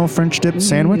original French dip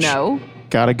sandwich? No.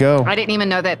 Gotta go. I didn't even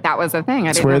know that that was a thing.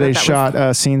 It's where they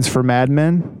shot scenes for Mad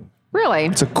Men. Really?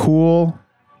 It's a cool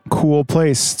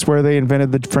place. It's where they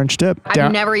invented the French dip.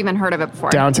 I've never even heard of it before.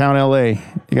 Downtown LA. You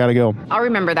gotta go. I'll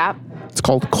remember that. It's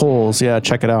called Kohl's. Yeah,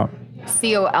 check it out.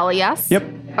 COLES? Yep.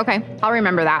 Okay, I'll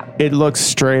remember that. It looks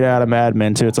straight out of Mad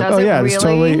Men too. It's like, Does it it's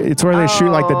totally. really? It's where they shoot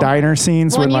like the Oh. diner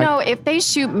scenes. Well, when, you like, know, if they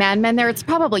shoot Mad Men there, it's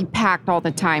probably packed all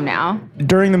the time now.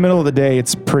 during the middle of the day,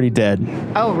 it's pretty dead.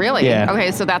 Oh, really? Yeah.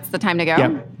 Okay, so that's the time to go?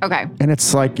 Yep. Okay. And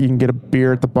it's like you can get a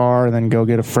beer at the bar and then go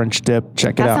get a French dip.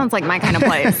 Check it That out. sounds like my kind of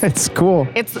place. It's cool.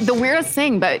 It's the weirdest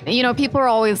thing, but you know, people are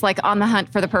always like on the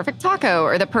hunt for the perfect taco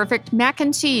or the perfect mac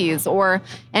and cheese,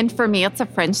 and for me, it's a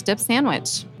French dip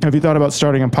sandwich. Have you thought about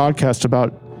starting a podcast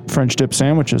about French dip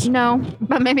sandwiches? No,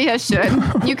 but maybe I should.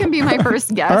 You can be my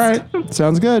first guest. All right.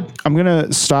 Sounds good. I'm going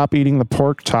to stop eating the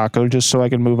pork taco just so I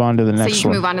can move on to the So next you can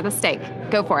one. move on to the steak.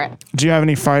 Go for it. Do you have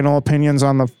any final opinions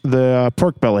on the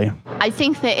pork belly? I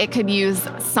think that it could use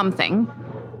something,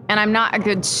 and I'm not a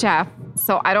good chef,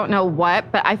 so I don't know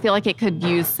what, but I feel like it could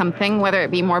use something, whether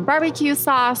it be more barbecue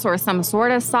sauce or some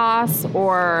sort of sauce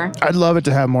or I'd love it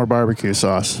to have more barbecue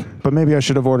sauce, but maybe I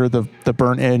should have ordered the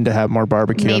burnt end to have more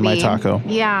barbecue in my taco.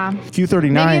 Yeah.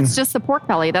 Q39. Maybe it's just the pork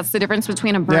belly. That's the difference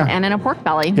between a burnt Yeah. end and a pork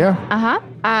belly. Yeah.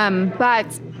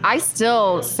 But I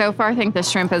still so far think the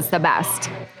shrimp is the best.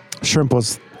 Shrimp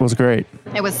was great.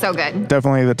 It was so good.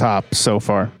 Definitely the top so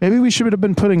far. Maybe we should have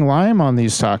been putting lime on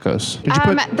these tacos. Did you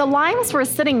put? The limes were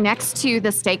sitting next to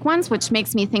the steak ones, which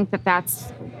makes me think that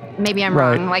that's maybe I'm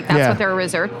Right. wrong. Like that's Yeah. what they're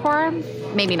reserved for.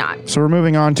 Maybe not. So we're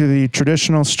moving on to the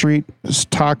traditional street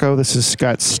taco. This has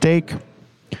got steak.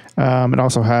 It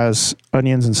also has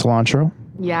onions and cilantro.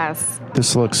 Yes.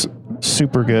 This looks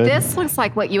super good. This looks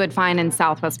like what you would find in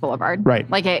Southwest Boulevard. Right.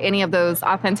 Like at any of those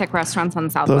authentic restaurants on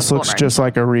Southwest This looks Boulevard. just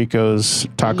like a Rico's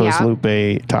Tacos Yeah.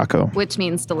 Lupe taco. Which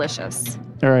means delicious.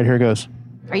 All right, here goes.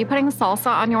 Are you putting salsa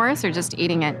on yours or just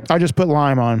eating it? I just put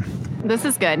lime on. This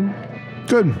is good.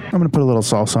 Good. I'm going to put a little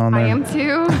salsa on there. I am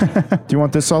too. Do you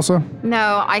want this salsa?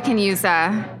 No, I can use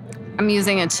I'm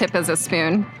using a chip as a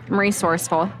spoon. I'm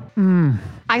resourceful.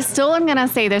 I still am going to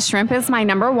say the shrimp is my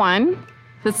number 1.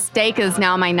 The steak is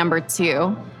now my number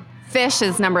 2. Fish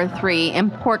is number 3,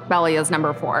 and pork belly is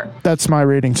number 4. That's my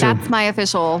rating too. That's my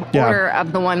official Yeah. order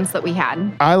of the ones that we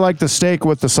had. I like the steak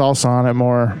with the salsa on it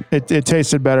more. It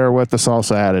tasted better with the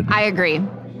salsa added. I agree.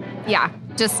 Yeah,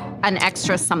 just an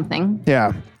extra something.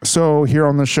 Yeah. So here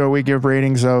on the show, we give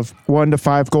ratings of 1 to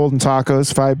 5 golden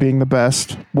tacos, 5 being the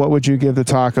best. What would you give the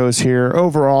tacos here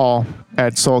overall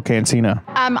at Soul Cantina?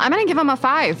 I'm going to give them a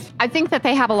 5. I think that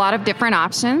they have a lot of different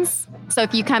options. So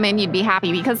if you come in, you'd be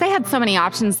happy because they had so many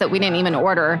options that we didn't even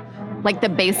order, like the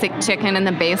basic chicken and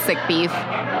the basic beef.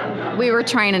 We were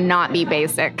trying to not be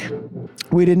basic.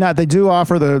 We did not. They do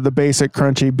offer the basic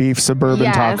crunchy beef suburban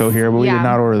Yes, taco here, but we yeah. did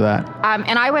not order that.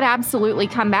 And I would absolutely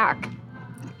come back.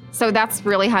 So that's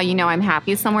really how you know I'm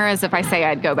happy somewhere is if I say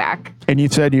I'd go back. And you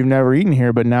said you've never eaten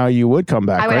here, but now you would come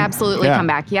back, I would right? absolutely Yeah. come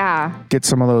back. Yeah. Get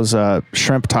some of those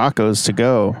shrimp tacos to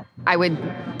go. I would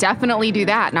definitely do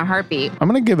that in a heartbeat. I'm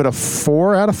going to give it a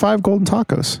 4 out of 5 golden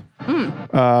tacos.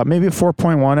 Maybe a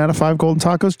 4.1 out of 5 golden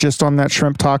tacos just on that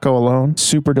shrimp taco alone.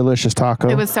 Super delicious taco.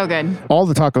 It was so good. All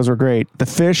the tacos were great. The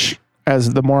fish,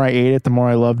 as the more I ate it, the more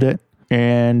I loved it.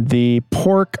 And the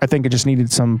pork, I think it just needed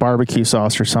some barbecue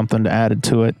sauce or something to add it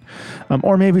to it.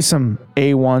 Or maybe some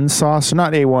A1 sauce.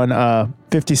 Not A1,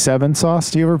 57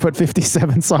 sauce. Do you ever put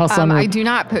 57 sauce on I do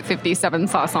not put 57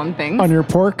 sauce on things. on your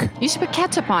pork? You should put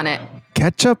ketchup on it.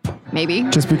 Ketchup? Maybe.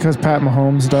 Just because Pat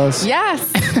Mahomes does?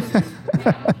 Yes.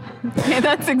 Yeah,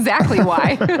 that's exactly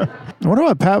why. I wonder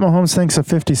what Pat Mahomes thinks of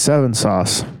 57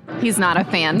 sauce. He's not a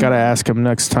fan. Gotta ask him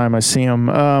next time I see him.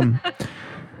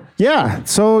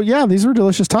 These were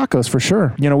delicious tacos for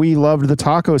sure. You know, we loved the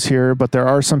tacos here, but there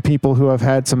are some people who have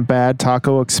had some bad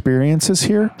taco experiences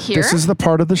here. This is the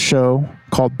part of the show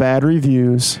called Bad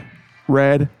Reviews,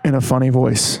 read in a funny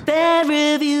voice. Bad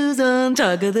reviews on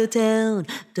Talk of the Town,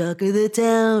 Talk of the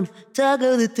Town, Talk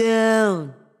of the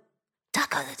Town,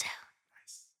 Talk of the Town.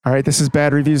 All right, this is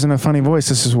Bad Reviews in a Funny Voice.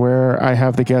 This is where I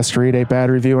have the guest read a bad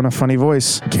review in a funny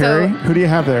voice. Carrie, who do you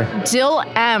have there? Jill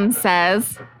M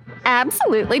says,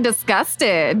 absolutely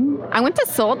disgusted. I went to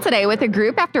Seoul today with a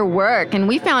group after work and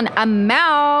we found a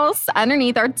mouse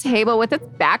underneath our table with its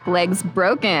back legs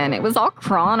broken. It was all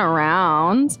crawling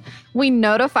around. We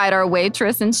notified our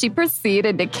waitress and she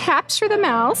proceeded to capture the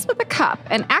mouse with a cup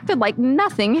and acted like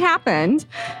nothing happened.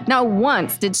 Not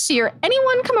once did she or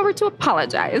anyone come over to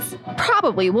apologize.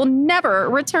 Probably will never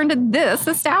return to this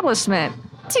establishment.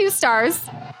 2 stars.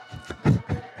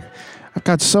 I've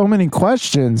got so many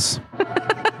questions.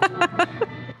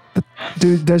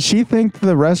 Dude, does she think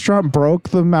the restaurant broke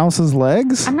the mouse's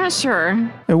legs? I'm not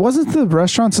sure. It wasn't the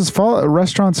restaurant's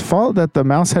fault that the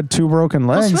mouse had 2 broken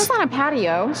legs. Well, she was on a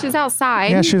patio. She was outside.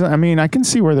 Yeah, I can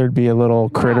see where there'd be a little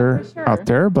critter for sure. out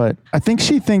there, but I think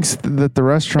she thinks that the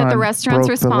restaurant That the restaurant's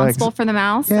broke the legs. responsible for the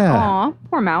mouse? Yeah. Aw,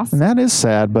 poor mouse. And that is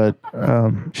sad, but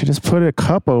she just put a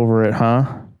cup over it, huh?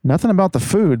 Nothing about the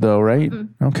food, though, right?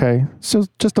 Okay, so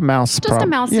just a mouse. Just a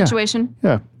mouse situation.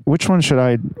 Yeah. Which one should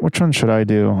I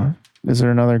do? Is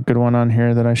there another good one on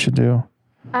here that I should do?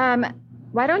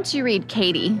 Why don't you read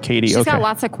Katie? Katie, She's got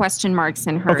lots of question marks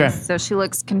in hers, Okay. so she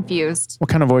looks confused. What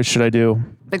kind of voice should I do?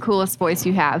 The coolest voice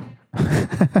you have.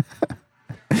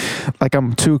 Like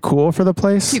I'm too cool for the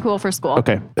place? Too cool for school.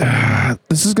 Okay.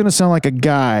 This is going to sound like a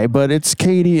guy, but it's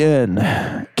Katie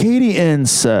N. Katie N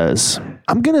says,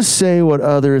 I'm going to say what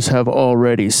others have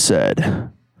already said.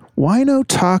 Why no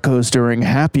tacos during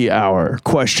happy hour?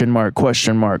 Question mark.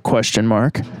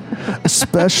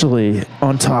 Especially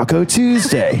on Taco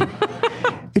Tuesday.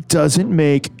 It doesn't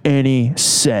make any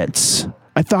sense.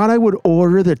 I thought I would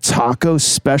order the taco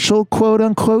special, quote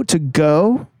unquote, to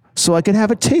go so I could have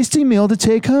a tasty meal to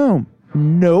take home.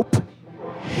 Nope.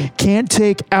 Can't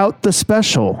take out the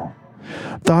special.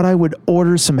 Thought I would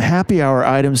order some happy hour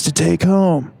items to take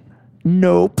home.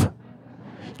 Nope.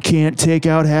 Can't take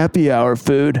out happy hour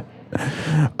food.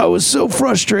 I was so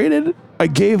frustrated, I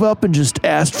gave up and just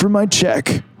asked for my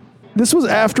check. This was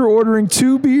after ordering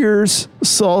 2 beers,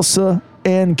 salsa,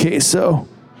 and queso.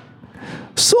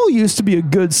 Seoul used to be a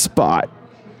good spot.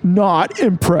 Not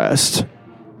impressed.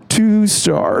 2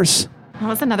 stars. That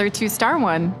was another 2-star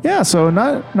one. Yeah, so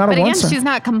not a But again, 1 star. she's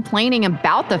not complaining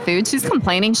about the food. She's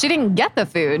complaining she didn't get the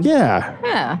food. Yeah.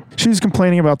 Yeah. She's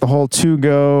complaining about the whole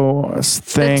to-go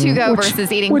thing. The to-go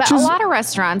versus eating. which But a is- lot of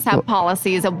restaurants have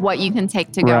policies of what you can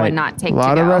take to go Right. and not take A to go.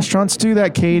 lot of restaurants do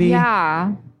that, Katie.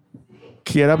 Yeah.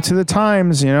 Get up to the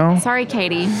times, you know? Sorry,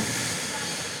 Katie.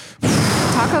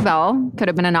 Taco Bell could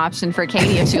have been an option for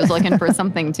Katie if she was looking for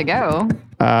something to go.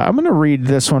 I'm going to read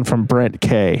this one from Brent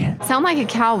K. Sound like a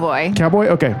cowboy. Cowboy?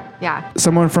 Okay. Yeah.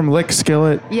 Someone from Lick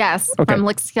Skillet. Yes, Okay. from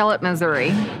Lickskillet,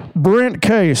 Missouri. Brent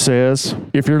K says,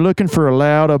 if you're looking for a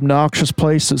loud, obnoxious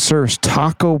place that serves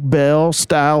Taco Bell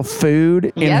style food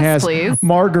and Yes, has please.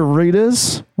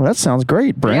 margaritas, well, that sounds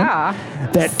great, Brent. Yeah.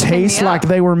 That tastes me like up.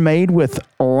 they were made with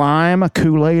lime,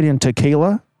 Kool-Aid, and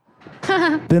tequila,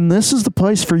 then this is the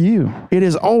place for you. It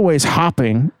is always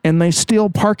hopping, and they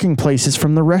steal parking places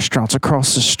from the restaurants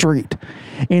across the street.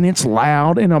 And it's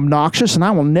loud and obnoxious, and I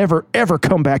will never, ever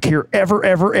come back here. Ever,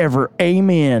 ever, ever.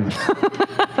 Amen.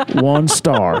 1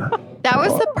 star. That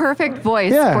was the perfect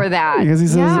voice Yeah, for that. because he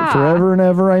says forever and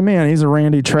ever, amen. He's a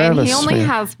Randy Travis And he only fan.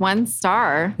 has 1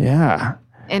 star. Yeah.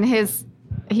 And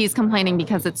he's complaining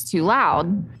because it's too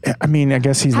loud. I mean, I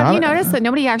guess he's Have not. you noticed that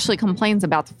nobody actually complains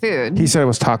about the food? He said it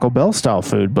was Taco Bell style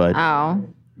food, but Oh.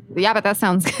 Yeah, but that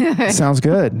sounds good. sounds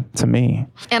good to me.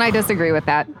 And I disagree with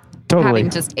that. Totally. having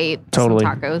just ate Totally.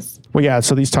 some tacos. Well, yeah,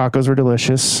 so these tacos are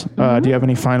delicious. Do you have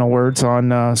any final words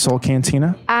on Soul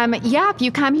Cantina? Yeah, if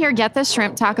you come here, get the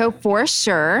shrimp taco for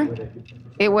sure.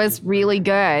 It was really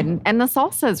good. And the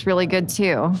salsa is really good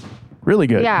too. Really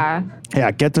good. Yeah. Yeah,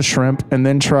 get the shrimp and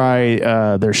then try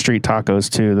their street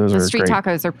tacos too. Those The are street great.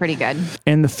 tacos are pretty good.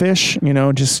 And the fish,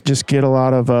 just get a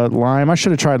lot of lime. I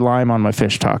should have tried lime on my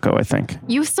fish taco, I think.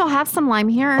 You still have some lime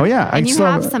here. Oh, yeah. I And you still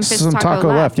have have some fish some taco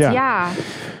left, yeah. Yeah.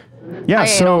 Yeah, I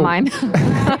ate all mine.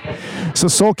 So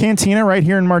Soul Cantina right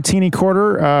here in Martini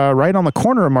Quarter, right on the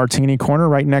corner of Martini Corner,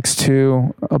 right next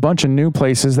to a bunch of new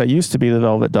places that used to be the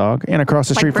Velvet Dog, and across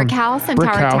the Like street from Brick House and Brick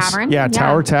Tower House. Tavern. Yeah, Yeah.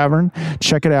 Tower Tavern.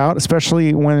 Check it out,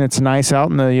 especially when it's nice out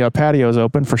and the patio's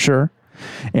open for sure.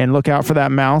 And look out for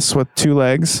that mouse with 2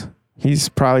 legs. He's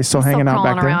probably still hanging out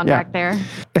crawling back there. around Yeah. back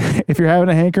there. If you're having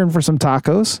a hankering for some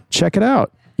tacos, check it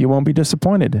out. You won't be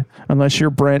disappointed unless you're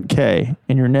Brent K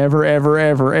and you're never, ever,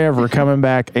 ever, ever coming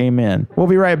back. Amen. We'll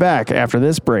be right back after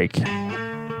this break.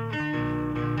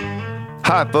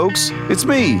 Hi, folks. It's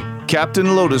me,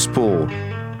 Captain Lotus Pool,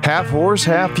 half horse,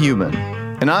 half human.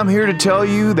 And I'm here to tell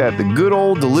you that the good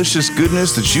old delicious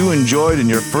goodness that you enjoyed in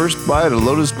your first bite of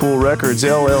Lotus Pool Records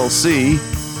LLC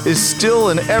is still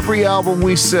in every album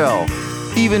we sell,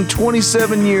 even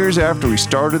 27 years after we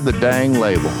started the dang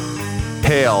label.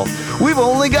 Hell, we've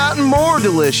only gotten more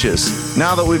delicious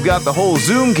now that we've got the whole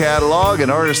Zoom catalog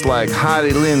and artists like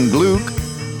Heidi Lynn Gluck.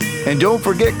 And don't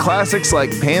forget classics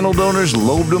like Panel Donors,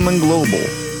 Lobedom, and Global.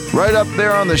 Right up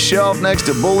there on the shelf next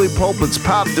to Bully Pulpit's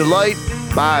Pop Delight,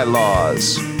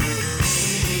 Bylaws.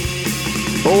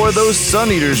 Or those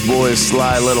Sun Eaters boys,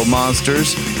 sly little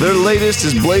monsters. Their latest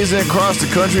is blazing across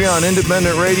the country on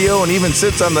independent radio and even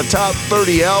sits on the top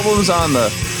 30 albums on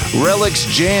the Relics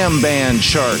Jam Band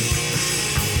chart.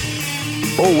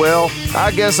 Oh well,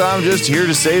 I guess I'm just here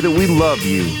to say that we love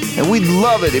you. And we'd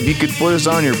love it if you could put us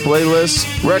on your playlists,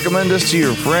 recommend us to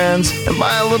your friends, and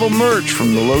buy a little merch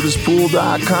from the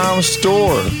LotusPool.com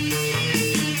store.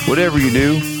 Whatever you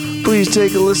do, please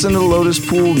take a listen to Lotus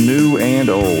Pool new and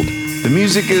old. The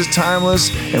music is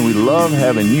timeless, and we love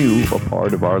having you a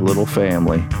part of our little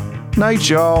family. Night,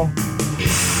 y'all.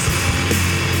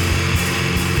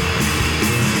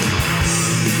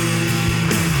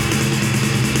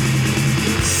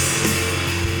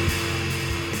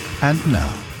 And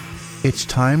now, it's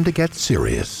time to get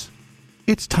serious.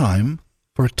 It's time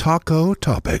for Taco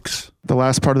Topics. The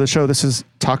last part of the show, this is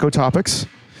Taco Topics.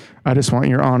 I just want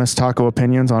your honest taco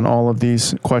opinions on all of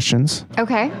these questions.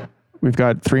 Okay. We've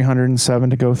got 307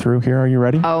 to go through here. Are you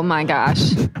ready? Oh my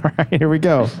gosh. All right, here we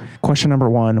go. Question number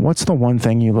 1. What's the one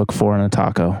thing you look for in a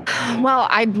taco? Well,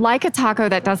 I'd like a taco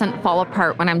that doesn't fall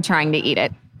apart when I'm trying to eat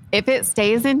it. If it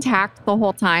stays intact the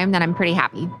whole time, then I'm pretty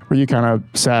happy. Were you kind of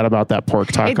sad about that pork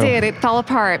taco? It did. It fell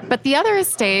apart. But the others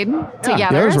stayed together. the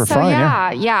others were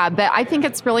fine, yeah. But I think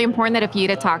it's really important that if you eat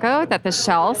a taco, that the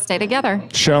shell stay together.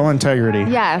 Shell integrity.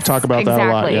 Yes, Talk about that a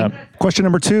lot. exactly. Yeah. Question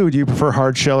number 2. Do you prefer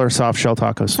hard shell or soft shell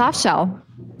tacos? Soft shell.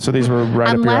 So these were right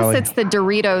up your alley. Unless it's the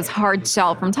Doritos hard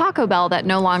shell from Taco Bell that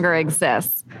no longer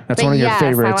exists. That's But one of your yes,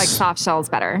 favorites. I like soft shells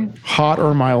better. Hot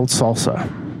or mild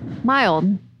salsa?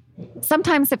 Mild.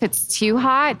 Sometimes if it's too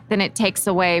hot, then it takes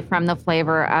away from the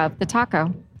flavor of the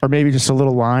taco. Or maybe just a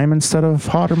little lime instead of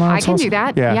hot or mild salsa? I can do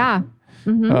that. Yeah.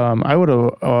 I would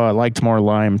have liked more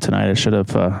lime tonight. I should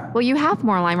have. Well, you have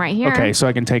more lime right here. Okay, so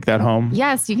I can take that home.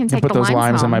 Yes, you can And take put the those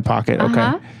limes in home. my pocket.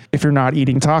 Uh-huh. Okay. If you're not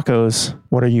eating tacos,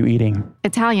 what are you eating?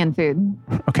 Italian food.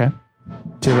 Okay.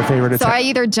 Do you have a favorite? So I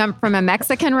either jump from a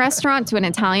Mexican restaurant to an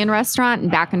Italian restaurant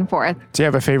and back and forth. Do you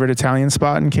have a favorite Italian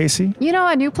spot in Casey? You know,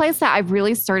 a new place that I've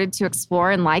really started to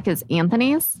explore and like is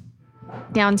Anthony's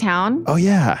downtown. Oh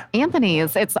yeah.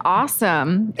 Anthony's. It's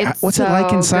awesome. It's What's it like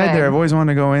so inside good. there? I've always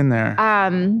wanted to go in there.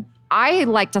 I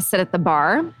like to sit at the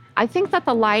bar. I think that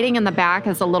the lighting in the back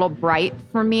is a little bright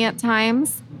for me at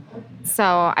times.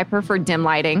 So I prefer dim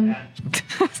lighting.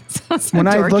 Sounds so when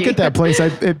I look dorky. at that place, I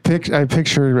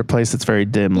picture a place that's very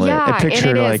dim lit. Yeah, I picture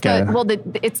and it like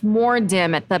is. It's more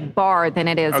dim at the bar than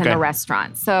it is in Okay. the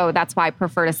restaurant. So that's why I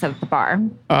prefer to sit at the bar.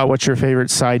 What's your favorite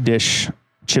side dish?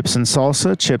 Chips and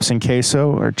salsa, chips and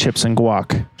queso, or chips and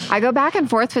guac? I go back and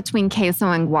forth between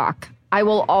queso and guac. I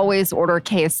will always order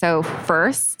queso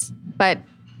first, but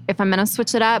if I'm going to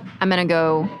switch it up, I'm going to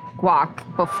go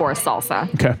guac before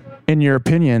salsa. Okay. In your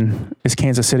opinion, is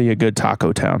Kansas City a good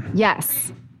taco town?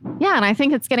 Yes. Yeah, and I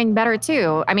think it's getting better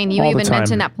too. I mean, you All the even time.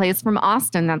 mentioned that place from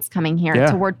Austin that's coming here,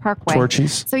 Yeah. Toward Parkway.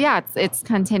 Torchy's. So yeah, it's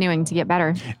continuing to get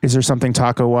better. Is there something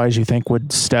taco-wise you think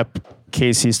would step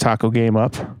Casey's taco game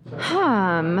up?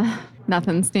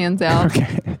 Nothing stands out.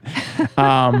 Okay.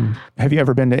 Have you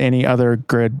ever been to any other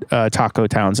good taco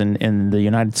towns in the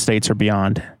United States or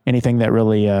beyond? Anything that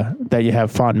really that you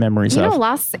have fond memories You of? know,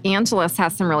 Los Angeles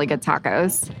has some really good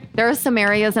tacos. There are some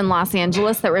areas in Los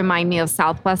Angeles that remind me of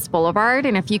Southwest Boulevard.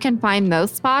 And if you can find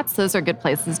those spots, those are good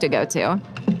places to go to.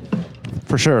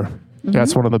 For sure.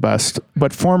 That's one of the best.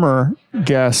 But former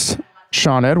guest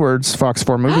Sean Edwards, Fox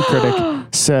 4 movie critic,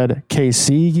 said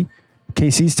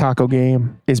KC's taco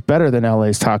game is better than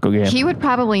LA's taco game. He would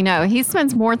probably know. He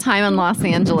spends more time in Los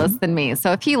Angeles than me.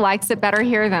 So if he likes it better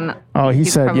here, then he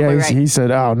he's said, probably right. he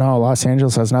said, oh no, Los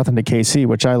Angeles has nothing to KC,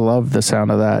 which I love the sound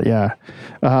of that. Yeah.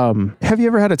 Have you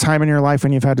ever had a time in your life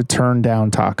when you've had to turn down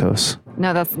tacos?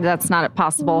 No, that's not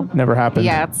possible. Never happened.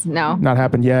 Yeah, no. Not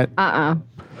happened yet.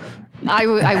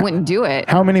 I wouldn't do it.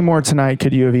 How many more tonight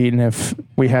could you have eaten if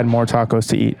we had more tacos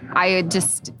to eat?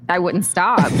 I wouldn't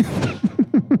stop.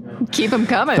 Keep them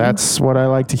coming. That's what I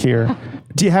like to hear.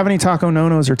 Do you have any taco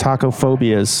no-nos or taco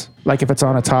phobias? Like if it's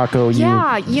on a taco,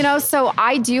 Yeah, so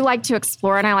I do like to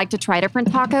explore and I like to try different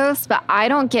tacos, but I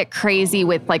don't get crazy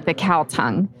with like the cow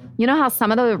tongue. You know how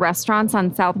some of the restaurants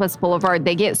on Southwest Boulevard,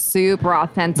 they get super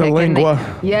authentic. The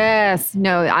lingua. Yes.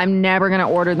 No, I'm never going to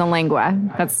order the lingua.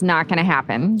 That's not going to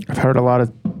happen. I've heard a lot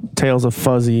of tales of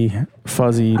fuzzy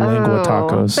lingua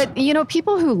tacos. But,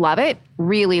 people who love it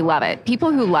really love it.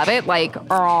 People who love it, like,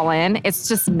 are all in. It's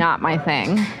just not my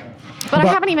thing. But I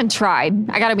haven't even tried.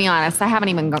 I got to be honest. I haven't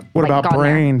even What about gone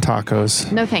brain there.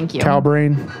 tacos? No, thank you. Cow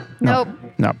brain? Nope.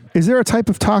 No. Is there a type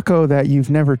of taco that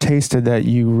you've never tasted that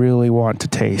you really want to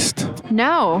taste?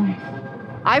 No.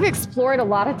 I've explored a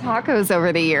lot of tacos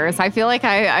over the years. I feel like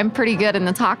I'm pretty good in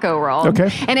the taco world. Okay.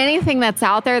 And anything that's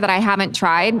out there that I haven't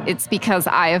tried, it's because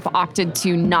I've opted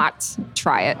to not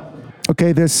try it.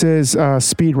 Okay, this is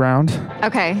speed round.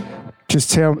 Okay.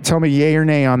 Just tell me yay or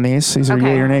nay on these. These are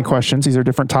Okay. yay or nay questions. These are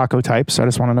different taco types. I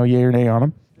just want to know yay or nay on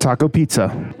them. Taco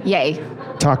pizza, Yay.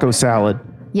 taco salad,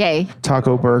 Yay.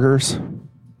 taco burgers,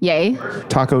 Yay.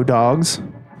 taco dogs,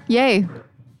 Yay.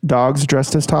 dogs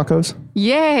dressed as tacos,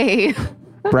 Yay.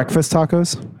 breakfast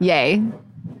tacos, Yay.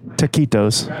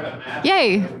 taquitos,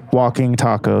 Yay. walking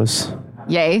tacos,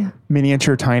 Yay.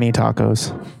 miniature tiny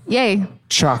tacos, Yay.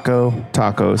 Choco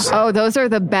tacos. Oh, those are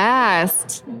the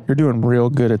best. You're doing real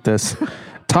good at this.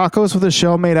 Tacos with a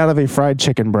shell made out of a fried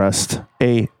chicken breast.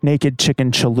 A naked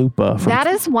chicken chalupa. That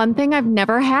is one thing I've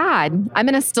never had. I'm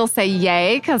going to still say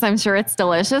yay because I'm sure it's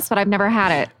delicious, but I've never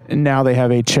had it. And now they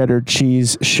have a cheddar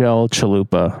cheese shell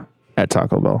chalupa at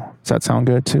Taco Bell. Does that sound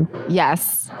good too?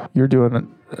 Yes. You're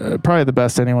doing probably the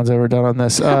best anyone's ever done on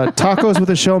this. Tacos with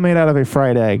a shell made out of a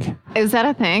fried egg. Is that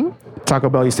a thing? Taco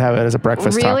Bell used to have it as a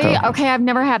breakfast Really? taco. Okay, I've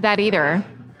never had that either.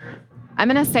 I'm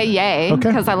going to say yay Okay.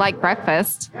 because I like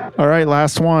breakfast. All right,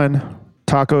 last one.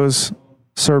 Tacos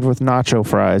served with nacho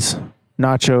fries.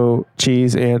 Nacho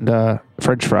cheese and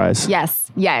French fries.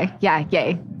 Yes. Yay. Yeah.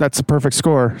 Yay. That's a perfect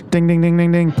score. Ding, ding, ding,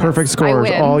 ding, ding. Perfect scores.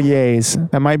 win. All yays.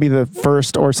 That might be the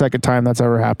first or second time that's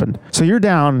ever happened. So you're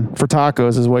down for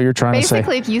tacos is what you're trying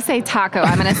Basically, to if you say taco,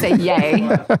 I'm going to say yay.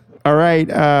 say. All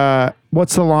right.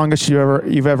 What's the longest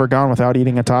you've ever gone without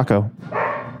eating a taco?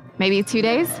 Maybe 2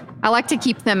 days. I like to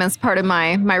keep them as part of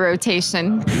my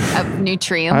rotation of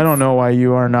nutrients. I don't know why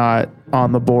you are not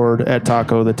on the board at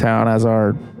Taco the Town as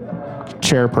our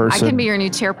chairperson. I can be your new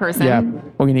chairperson. Yeah,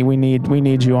 we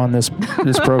need you on this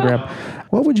program.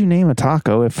 What would you name a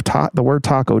taco if the word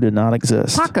taco did not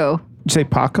exist? Paco. You say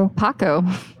Paco? Paco.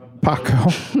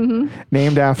 Paco.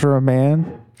 Named after a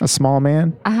man, a small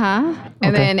man. And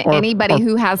Okay. then Or- anybody or-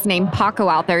 who has named Paco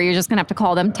out there, you're just going to have to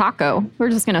call them Taco. We're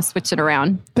just going to switch it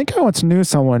around. I think I once knew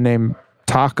someone named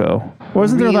Taco.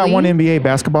 Wasn't there that Really? one NBA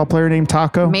basketball player named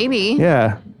Taco? Maybe.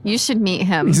 Yeah. You should meet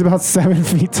him. He's about 7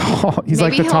 feet tall. He's Maybe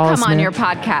like the he'll tallest come on man. your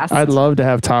podcast. I'd love to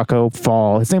have Taco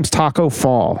Fall. His name's Taco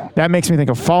Fall. That makes me think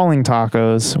of falling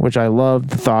tacos, which I love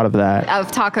the thought of that.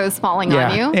 of tacos falling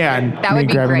on you. Yeah, and That me would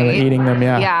be grabbing them great. and eating them.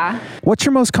 Yeah. Yeah. What's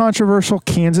your most controversial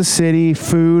Kansas City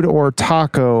food or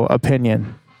taco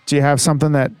opinion? Do you have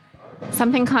something that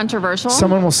Something controversial.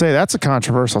 someone will say that's a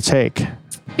controversial take?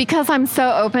 Because I'm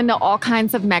so open to all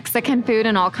kinds of Mexican food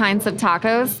and all kinds of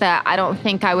tacos that I don't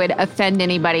think I would offend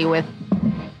anybody with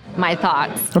my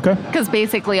thoughts. Okay. Because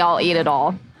basically I'll eat it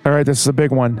all. All right, this is a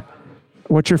big one.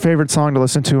 What's your favorite song to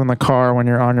listen to in the car when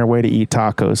you're on your way to eat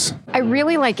tacos? I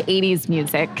really like 80s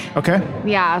music. Okay.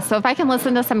 Yeah, so if I can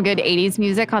listen to some good 80s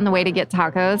music on the way to get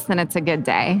tacos, then it's a good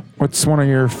day. What's one of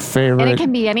your favorite? And it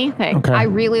can be anything. Okay. I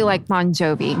really like Bon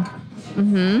Jovi.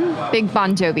 Big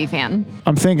Bon Jovi fan.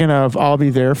 I'm thinking of I'll Be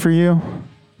There For You.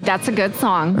 That's a good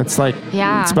song. It's like,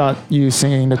 Yeah. it's about you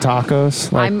singing to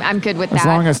tacos. Like, I'm good with as that.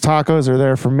 long as tacos are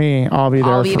there for me, I'll be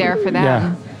there. I'll be there for them.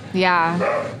 Yeah. Yeah,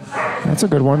 That's a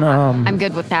good one. I'm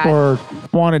good with that. Or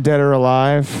Wanted Dead or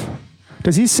Alive.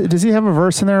 Does he have a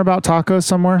verse in there about tacos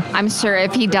somewhere? I'm sure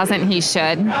if he doesn't, he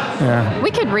should. Yeah.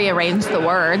 We could rearrange the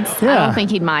words. I Yeah. don't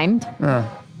think he'd mind.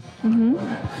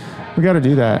 We got to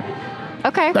do that.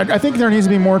 Okay. I think there needs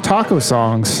to be more taco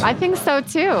songs. I think so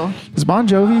too. Is Bon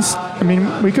Jovi's? I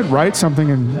mean, we could write something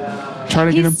and try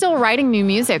to get him. He's still writing new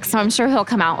music, so I'm sure he'll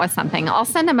come out with something. I'll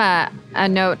send him a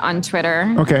note on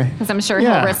Twitter. Okay. Because I'm sure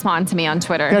Yeah. he'll respond to me on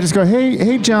Twitter. Yeah, just go,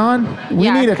 hey, John, we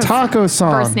Yeah, need a 'cause taco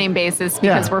song. First name basis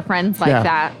because Yeah. we're friends like Yeah.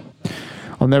 that.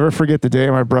 I'll never forget the day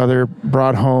my brother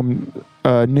brought home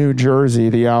New Jersey,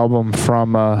 the album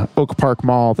from Oak Park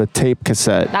Mall, the tape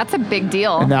cassette. That's a big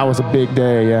deal. And that was a big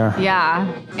day, yeah. Yeah.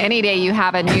 Any day you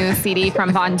have a new CD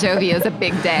from Bon Jovi is a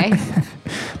big day.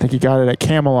 I think he got it at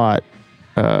Camelot.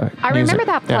 I remember Music.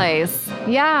 that Yeah. place.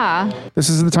 Yeah. This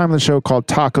is the time of the show called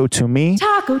Taco to Me.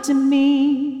 Taco to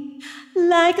me,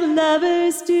 like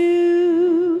lovers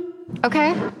do.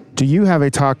 Okay. Do you have a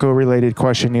taco-related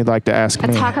question you'd like to ask A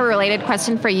me? taco related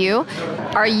question for you.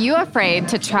 Are you afraid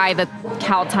to try the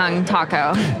cow tongue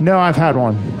taco? No, I've had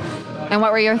one. And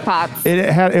what were your thoughts?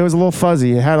 It was a little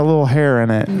fuzzy. It had a little hair in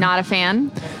it. Not a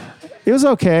fan? It was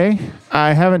okay.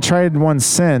 I haven't tried one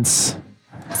since.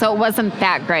 So it wasn't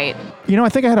that great. You know, I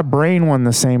think I had a brain one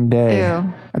the same day.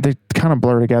 Ew. They kind of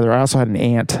blur together. I also had an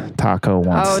ant taco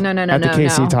once. Oh, no, At the no,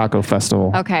 KC no. Taco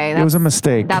Festival. Okay, It was a that's-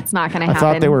 mistake. that's not gonna I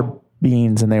thought they happen. were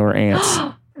beans and they were ants.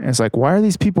 And it's like, why are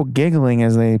these people giggling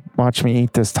as they watch me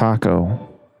eat this taco?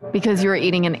 Because you were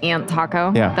eating an ant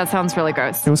taco? Yeah. That sounds really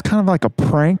gross. It was kind of like a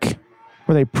prank.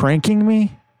 Were they pranking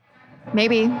me?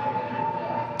 Maybe.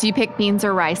 Do you pick beans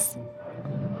or rice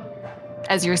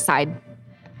as your side?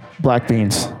 Black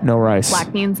beans, no rice.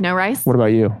 Black beans, no rice? What about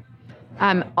you?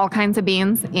 All kinds of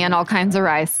beans and all kinds of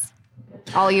rice.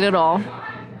 I'll eat it all.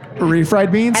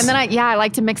 Refried beans? And then I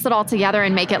like to mix it all together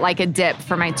and make it like a dip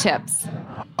for my chips.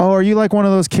 Oh, are you like one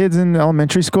of those kids in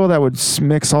elementary school that would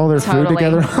mix all their food Totally.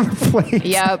 together on the plate?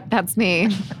 Yep, that's me.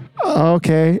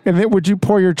 Okay. And then would you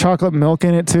pour your chocolate milk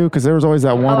in it too? Because there was always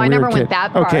that one I weird never kid. went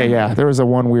that far. Okay, yeah. There was a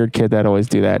one weird kid that always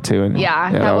do that too. And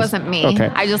Yeah, that wasn't me. Okay.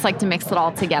 I just like to mix it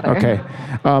all together. Okay.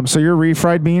 So you're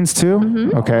refried beans too?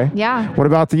 Mm-hmm. Okay. Yeah. What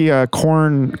about the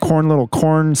little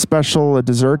corn special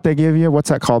dessert they give you?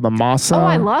 What's that called? The masa? Oh,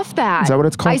 I love that. Is that what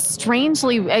it's called?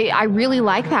 I really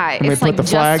like that. And they It's put like the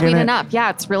just flag in sweet it? enough.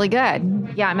 Yeah, it's really good.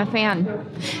 Yeah, I'm a fan.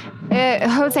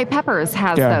 Jose Peppers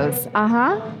has Yeah. those.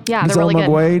 Uh-huh. Yeah, Does they're really El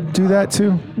good. Maguey do that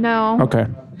too? No. Okay.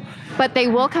 But they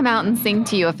will come out and sing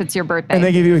to you if it's your birthday. And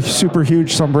they give you a super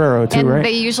huge sombrero too, And right?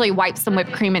 they usually wipe some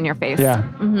whipped cream in your face. Yeah.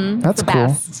 Mm-hmm. That's the cool.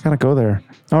 best. Gotta go there.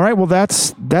 All right. Well,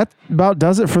 that about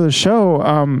does it for the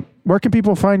show. Where can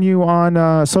people find you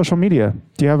on social media?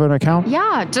 Do you have an account?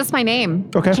 Yeah, just my name.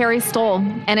 Okay. Carrie Stoll.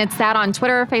 And it's that on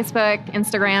Twitter, Facebook,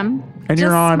 Instagram. And just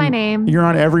you're on my name. You're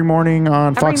on every morning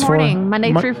on Every Fox 4? morning,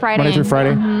 Monday through Friday. Monday through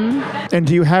Friday. Mm-hmm. And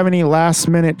do you have any last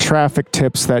minute traffic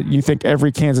tips that you think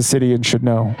every Kansas Cityan should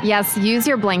know? Yes, use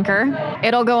your blinker.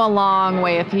 It'll go a long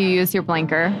way if you use your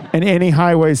blinker. And any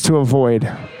highways to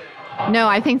avoid? No,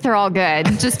 I think they're all good.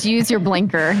 Just use your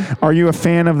blinker. Are you a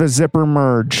fan of the zipper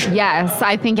merge? Yes,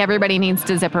 I think everybody needs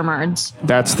to zipper merge.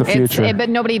 That's the future. But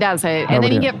nobody does it. And then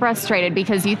Nobody. you get frustrated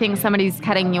because you think somebody's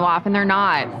cutting you off and they're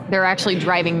not. They're actually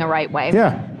driving the right way.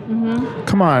 Yeah.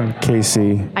 Come on,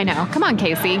 Casey. I know. Come on,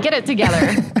 Casey. Get it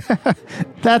together.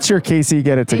 That's your Casey.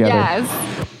 Get it together.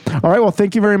 Yes. All right. Well,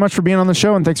 thank you very much for being on the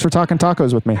show, and thanks for talking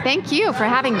tacos with me. Thank you for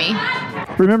having me.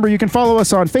 Remember, you can follow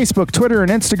us on Facebook, Twitter,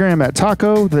 and Instagram at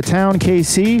Taco the Town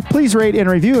KC. Please rate and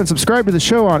review and subscribe to the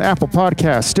show on Apple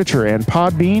Podcasts, Stitcher, and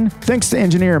Podbean. Thanks to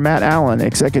engineer Matt Allen,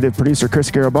 executive producer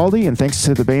Chris Garibaldi, and thanks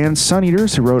to the band Sun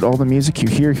Eaters, who wrote all the music you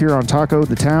hear here on Taco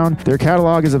the Town. Their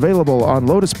catalog is available on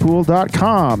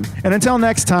lotuspool.com. And until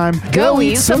next time, Go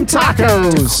eat some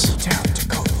tacos. tacos.